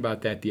was thinking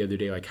about that the other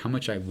day, like, how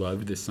much I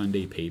loved the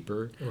Sunday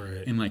paper.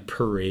 Right. And, like,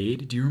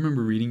 Parade. Do you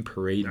remember reading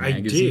Parade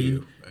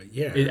magazine? I do.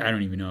 Yeah. I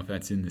don't even know if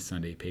that's in the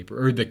Sunday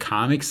paper. Or the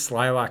comics,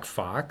 Slylock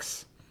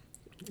Fox.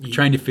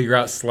 Trying to figure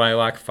out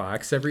Slylock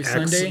Fox every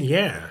Sunday.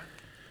 Yeah.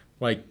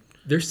 Like,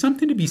 there's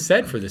something to be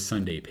said for the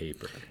Sunday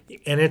paper.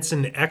 And it's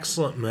an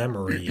excellent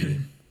memory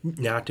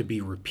not to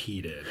be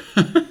repeated.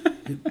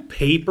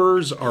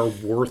 Papers are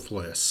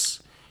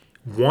worthless.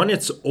 One,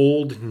 it's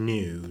old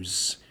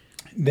news.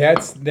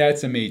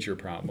 That's a major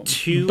problem.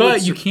 Two,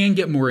 but you can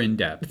get more in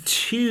depth.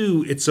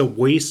 Two, it's a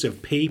waste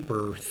of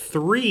paper.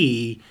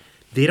 Three,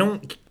 they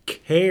don't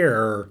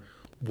care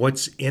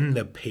what's in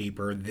the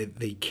paper.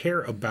 They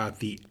care about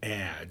the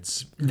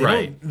ads.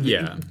 Right.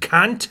 Yeah.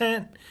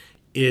 Content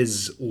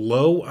is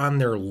low on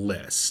their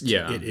list.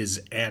 Yeah. It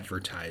is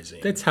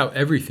advertising. That's how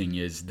everything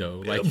is,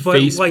 though. Like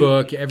but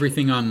Facebook, like,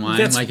 everything online.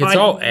 Like, it's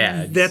all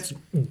ads.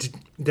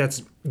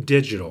 That's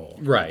digital.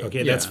 Right.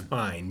 Okay, yeah. that's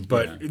fine.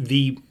 But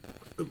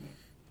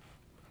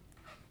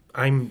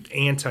I'm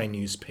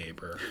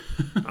anti-newspaper.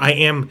 I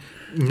am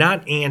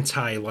not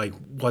anti, like,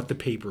 what the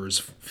paper is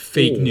for.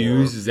 Fake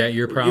news? Is that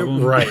your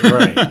problem? Right.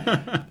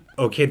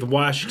 Okay, the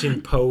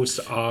Washington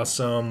Post,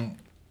 awesome.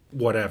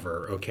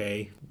 Whatever,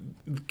 okay?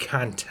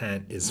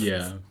 Content is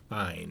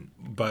fine,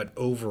 but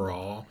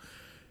overall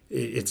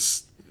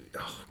it's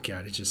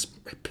it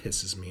just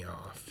pisses me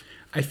off.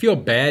 I feel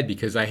bad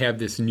because I have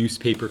this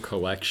newspaper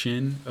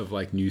collection of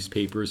like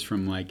newspapers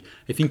from like,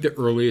 I think the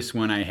earliest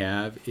one I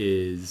have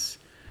is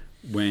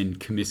when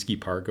Comiskey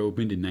Park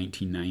opened in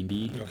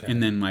 1990. Okay.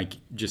 And then like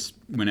just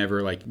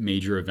whenever like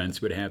major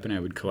events would happen,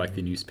 I would collect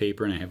the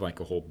newspaper, and I have like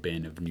a whole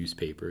bin of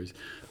newspapers.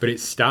 But it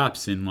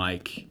stops in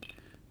like,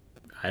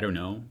 I don't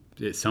know,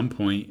 at some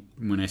point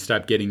when I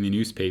stopped getting the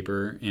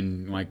newspaper,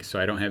 and like, so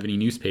I don't have any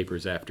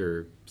newspapers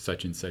after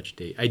such and such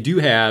date. I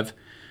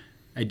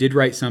did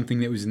write something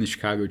that was in the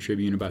Chicago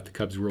Tribune about the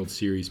Cubs World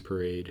Series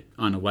parade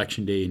on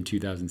Election Day in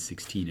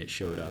 2016. It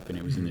showed up, and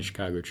it was in the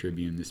Chicago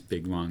Tribune, this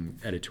big long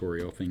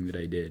editorial thing that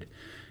I did.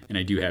 And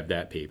I do have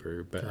that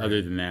paper, but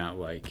other than that,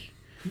 like,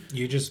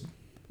 you just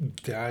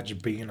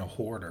dodge being a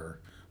hoarder.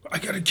 I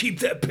gotta keep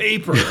that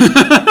paper.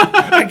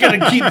 I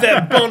gotta keep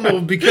that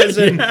bundle because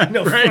in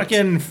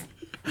fucking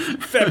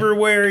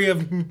February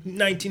of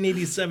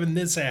 1987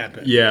 this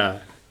happened. Yeah.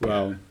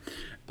 Well,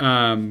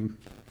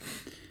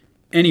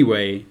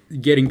 anyway,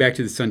 getting back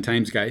to the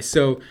Sun-Times guy.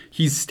 So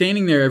he's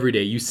standing there every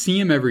day. You see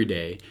him every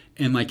day.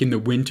 And like in the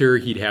winter,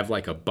 he'd have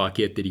like a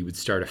bucket that he would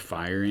start a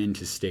fire in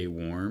to stay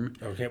warm.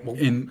 Okay. Well,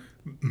 and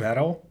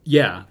metal?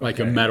 Yeah, like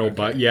a metal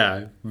bucket.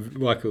 Yeah,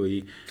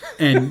 luckily.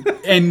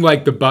 And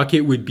like the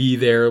bucket would be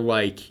there,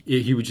 like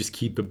he would just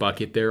keep the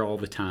bucket there all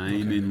the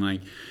time. Okay. And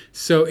like,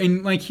 so,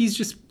 and like he's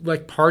just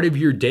like part of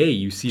your day.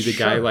 You see the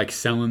guy like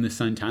selling the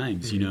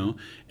Sun-Times, you know?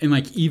 And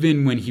like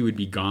even when he would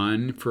be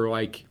gone for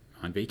like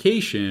on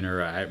vacation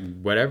or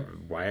whatever,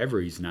 why ever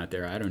he's not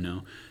there, I don't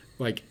know.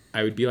 Like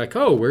I would be like,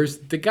 oh, where's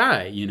the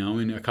guy? You know,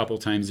 and a couple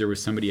times there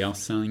was somebody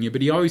else selling it,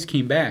 but he always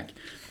came back.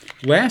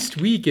 Last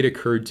week it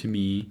occurred to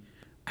me,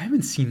 I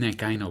haven't seen that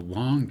guy in a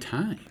long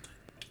time.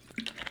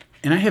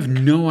 And I have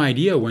no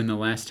idea when the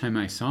last time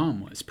I saw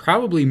him was.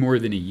 Probably more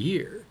than a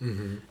year.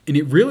 Mm-hmm. And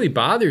it really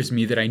bothers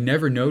me that I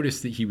never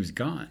noticed that he was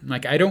gone.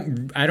 Like I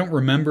don't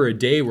remember a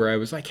day where I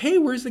was like, hey,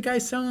 where's the guy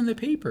selling the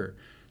paper?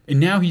 And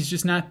now he's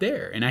just not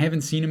there. And I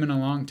haven't seen him in a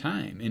long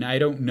time. And I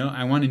don't know.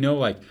 I want to know,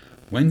 like,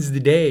 when's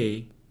the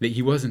day that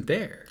he wasn't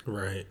there?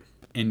 Right.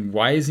 And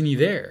why isn't he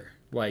there?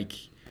 Like,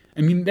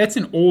 I mean, that's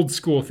an old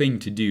school thing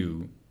to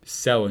do,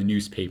 sell a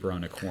newspaper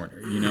on a corner,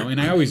 you know? And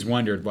I always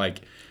wondered,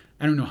 like,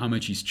 I don't know how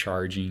much he's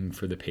charging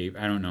for the paper.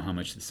 I don't know how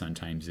much the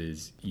Sun-Times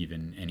is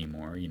even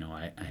anymore. You know,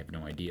 I have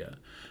no idea.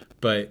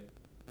 But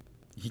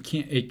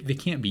they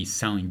can't be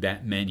selling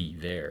that many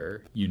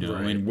there, you know.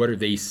 Right. And what are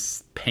they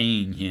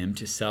paying him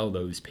to sell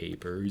those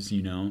papers,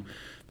 you know?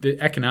 The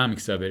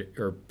economics of it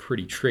are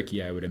pretty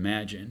tricky, I would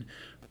imagine.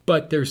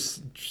 But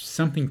there's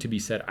something to be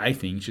said, I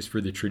think, just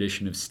for the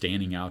tradition of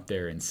standing out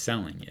there and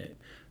selling it.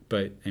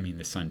 But, I mean,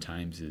 the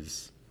Sun-Times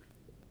is...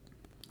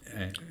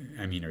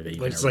 I mean, are they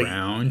even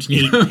around?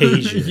 Like 8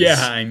 pages.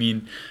 Yeah, I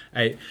mean,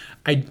 I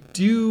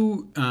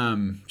do,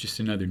 just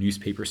another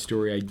newspaper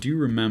story. I do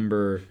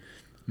remember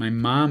my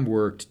mom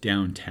worked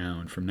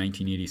downtown from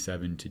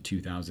 1987 to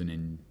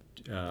 2000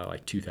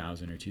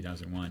 or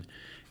 2001,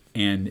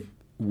 and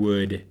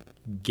would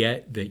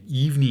get the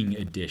evening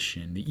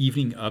edition, the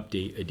evening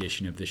update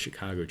edition of the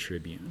Chicago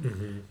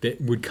Tribune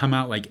that would come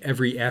out like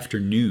every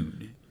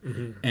afternoon.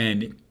 Mm-hmm.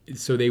 And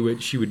so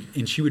she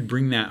would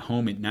bring that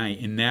home at night,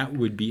 and that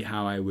would be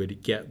how I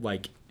would get,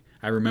 like,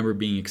 I remember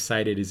being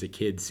excited as a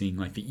kid seeing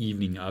like the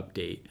evening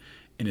update,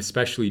 and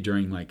especially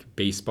during like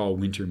baseball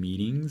winter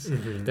meetings.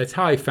 Mm-hmm. That's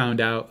how I found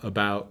out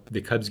about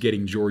the Cubs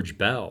getting George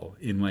Bell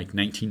in like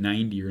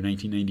 1990 or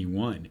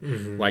 1991.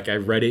 Mm-hmm. Like I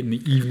read it in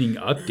the evening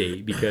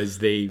update because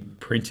they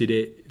printed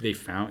it, they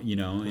found, you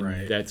know, and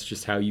right. That's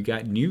just how you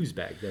got news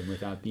back then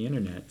without the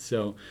internet.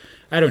 So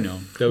I don't know.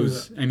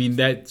 I mean,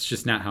 that's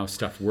just not how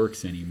stuff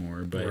works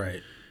anymore. But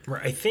right.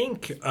 I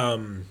think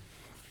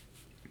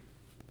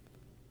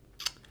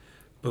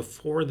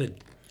before the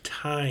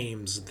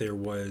Times, there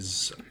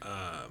was,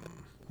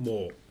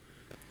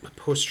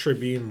 Post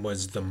Tribune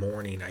was the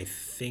morning. I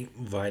think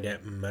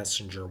Vidette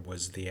Messenger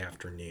was the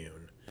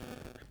afternoon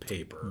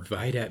paper.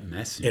 Vidette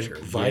Messenger.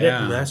 And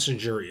Vidette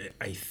Messenger,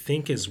 I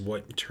think, is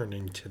what turned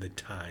into the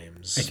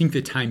Times. I think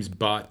the Times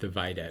bought the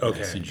Vidette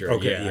Messenger.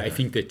 Okay, yeah. I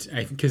think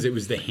because it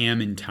was the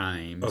Hammond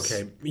Times.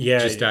 Okay, yeah.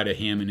 Just out of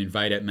Hammond, and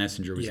Vidette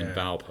Messenger was in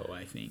Valpo,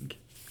 I think.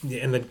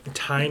 Yeah, and the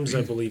Times,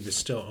 I believe, is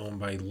still owned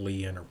by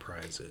Lee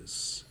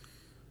Enterprises.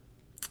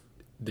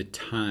 The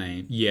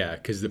Time, yeah,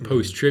 because the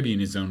Post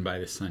Tribune is owned by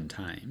the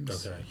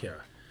Sun-Times. Okay,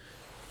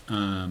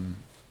 yeah.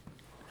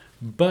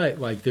 But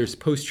like, there's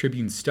Post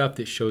Tribune stuff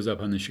that shows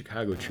up on the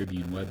Chicago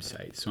Tribune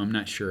website, so I'm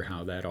not sure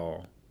how that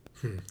all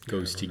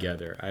goes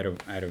together. I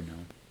don't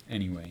know.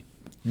 Anyway,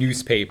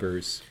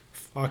 newspapers.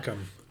 Fuck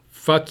them.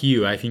 Fuck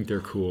you. I think they're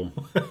cool.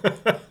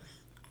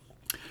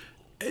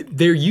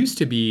 There used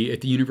to be at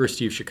the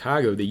University of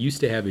Chicago. They used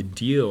to have a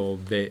deal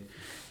that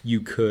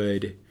you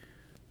could.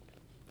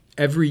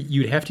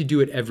 You'd have to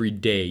do it every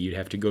day. You'd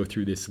have to go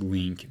through this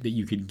link that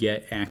you could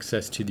get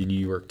access to the New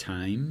York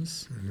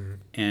Times. Mm-hmm.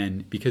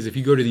 And because if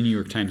you go to the New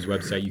York Times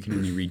website, you can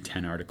only read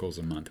 10 articles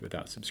a month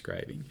without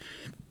subscribing.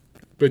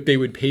 But they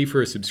would pay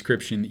for a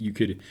subscription that you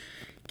could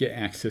get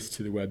access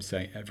to the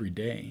website every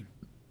day.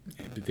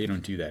 But they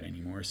don't do that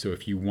anymore. So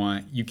if you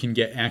want, you can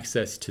get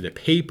access to the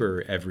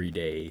paper every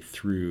day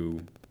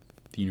through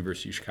the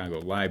University of Chicago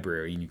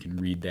Library, and you can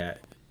read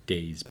that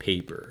day's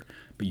paper.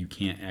 But you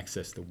can't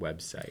access the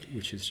website,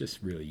 which is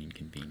just really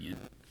inconvenient.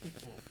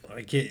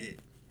 Like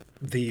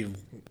the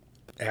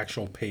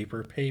actual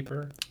paper?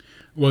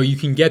 Well, you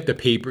can get the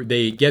paper.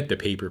 They get the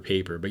paper,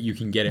 but you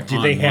can get it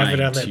online. Do they have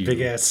it on that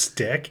big-ass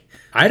stick?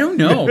 I don't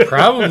know.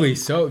 Probably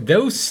so.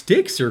 Those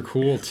sticks are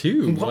cool,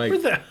 too. What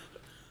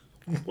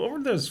were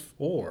those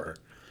for?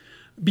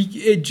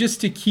 Just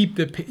to keep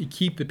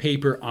the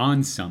paper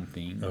on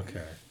something.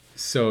 Okay.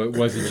 So it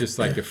wasn't just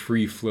like a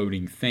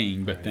free-floating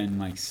thing, but then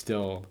like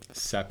still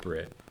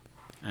separate.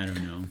 I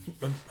don't know.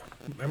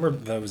 Remember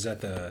that was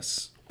at the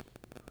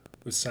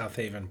South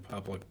Haven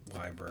Public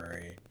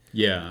Library.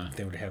 Yeah.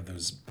 They would have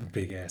those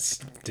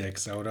big-ass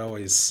sticks. I would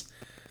always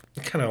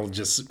kind of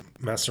just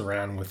mess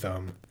around with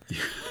them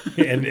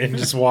and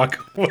just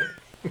walk away.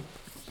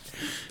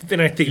 Then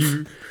I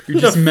think, you're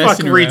just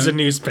messing around. Reads a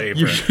newspaper?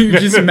 You're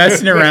just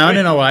messing around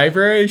in a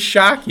library?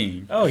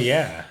 Shocking. Oh,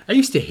 yeah. I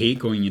used to hate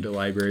going into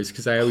libraries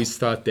because I always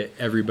thought that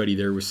everybody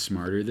there was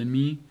smarter than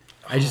me.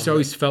 I just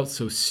always felt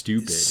so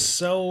stupid.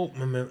 So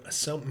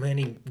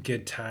many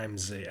good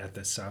times at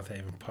the South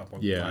Haven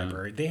Public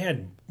Library. They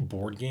had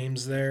board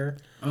games there.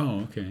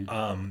 Oh, okay.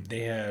 They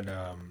had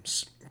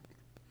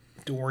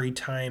story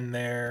time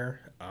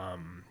there.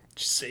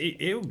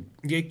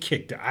 It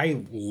kicked.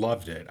 I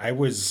loved it. I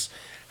was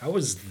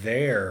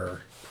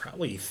there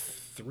probably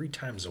 3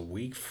 times a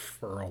week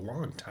for a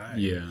long time.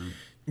 Yeah.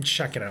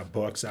 Checking out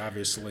books,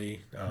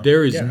 obviously.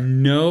 There is yeah.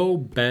 no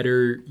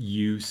better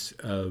use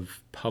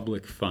of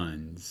public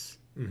funds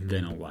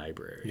than a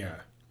library. Yeah.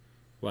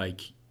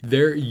 Like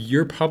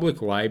your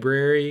public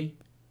library,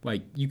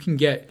 like you can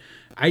get.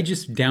 I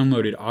just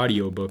downloaded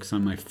audiobooks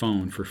on my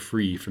phone for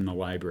free from the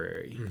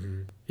library.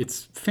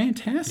 It's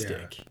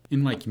fantastic. Yeah.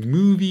 And like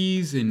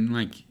movies and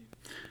like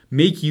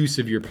make use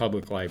of your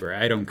public library.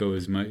 I don't go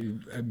as much.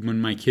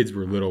 When my kids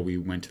were little, we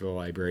went to the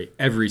library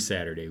every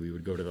Saturday. We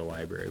would go to the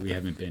library. We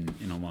haven't been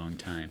in a long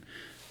time,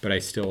 but I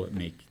still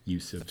make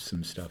use of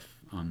some stuff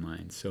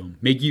online. So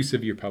make use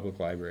of your public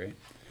library.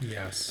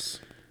 Yes.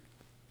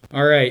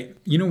 All right.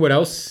 You know what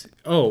else?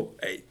 Oh,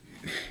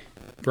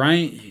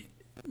 Brian,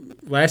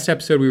 last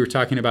episode we were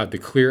talking about the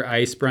clear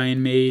ice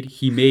Brian made.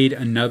 He made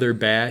another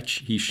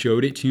batch. He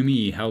showed it to me.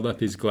 He held up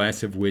his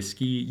glass of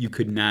whiskey. You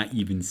could not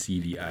even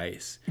see the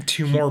ice.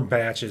 2 more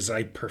batches.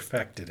 I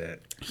perfected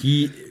it.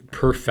 He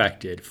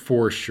perfected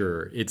for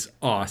sure. It's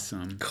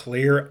awesome.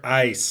 Clear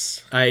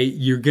ice.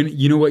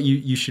 You know what?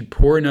 You should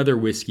pour another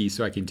whiskey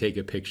so I can take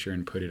a picture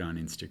and put it on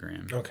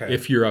Instagram. Okay.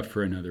 If you're up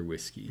for another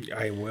whiskey.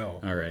 I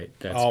will. All right.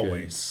 That's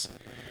Always. good.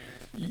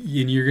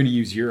 And you're going to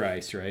use your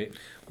ice, right?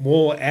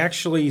 Well,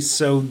 actually,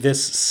 so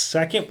this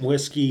second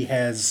whiskey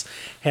has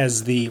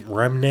the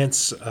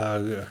remnants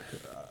of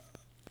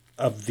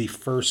the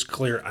first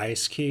clear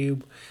ice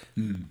cube.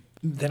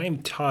 Then I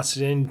toss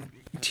it in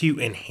to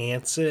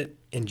enhance it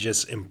and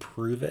just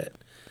improve it.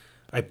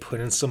 I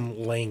put in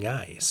some Lang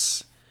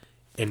ice,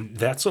 and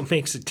that's what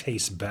makes it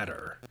taste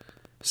better.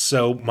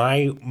 So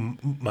my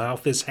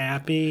mouth is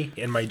happy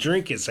and my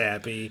drink is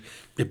happy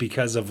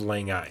because of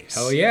Lang ice.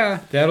 Hell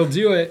yeah, that'll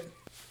do it.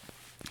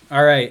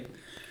 All right.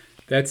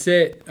 That's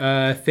it.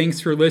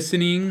 Thanks for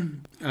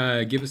listening.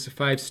 Give us a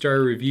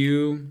 5-star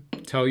review.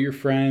 Tell your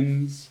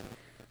friends.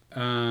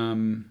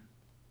 And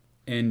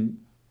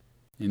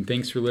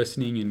thanks for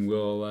listening. And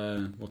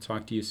we'll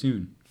talk to you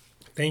soon.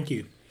 Thank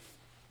you.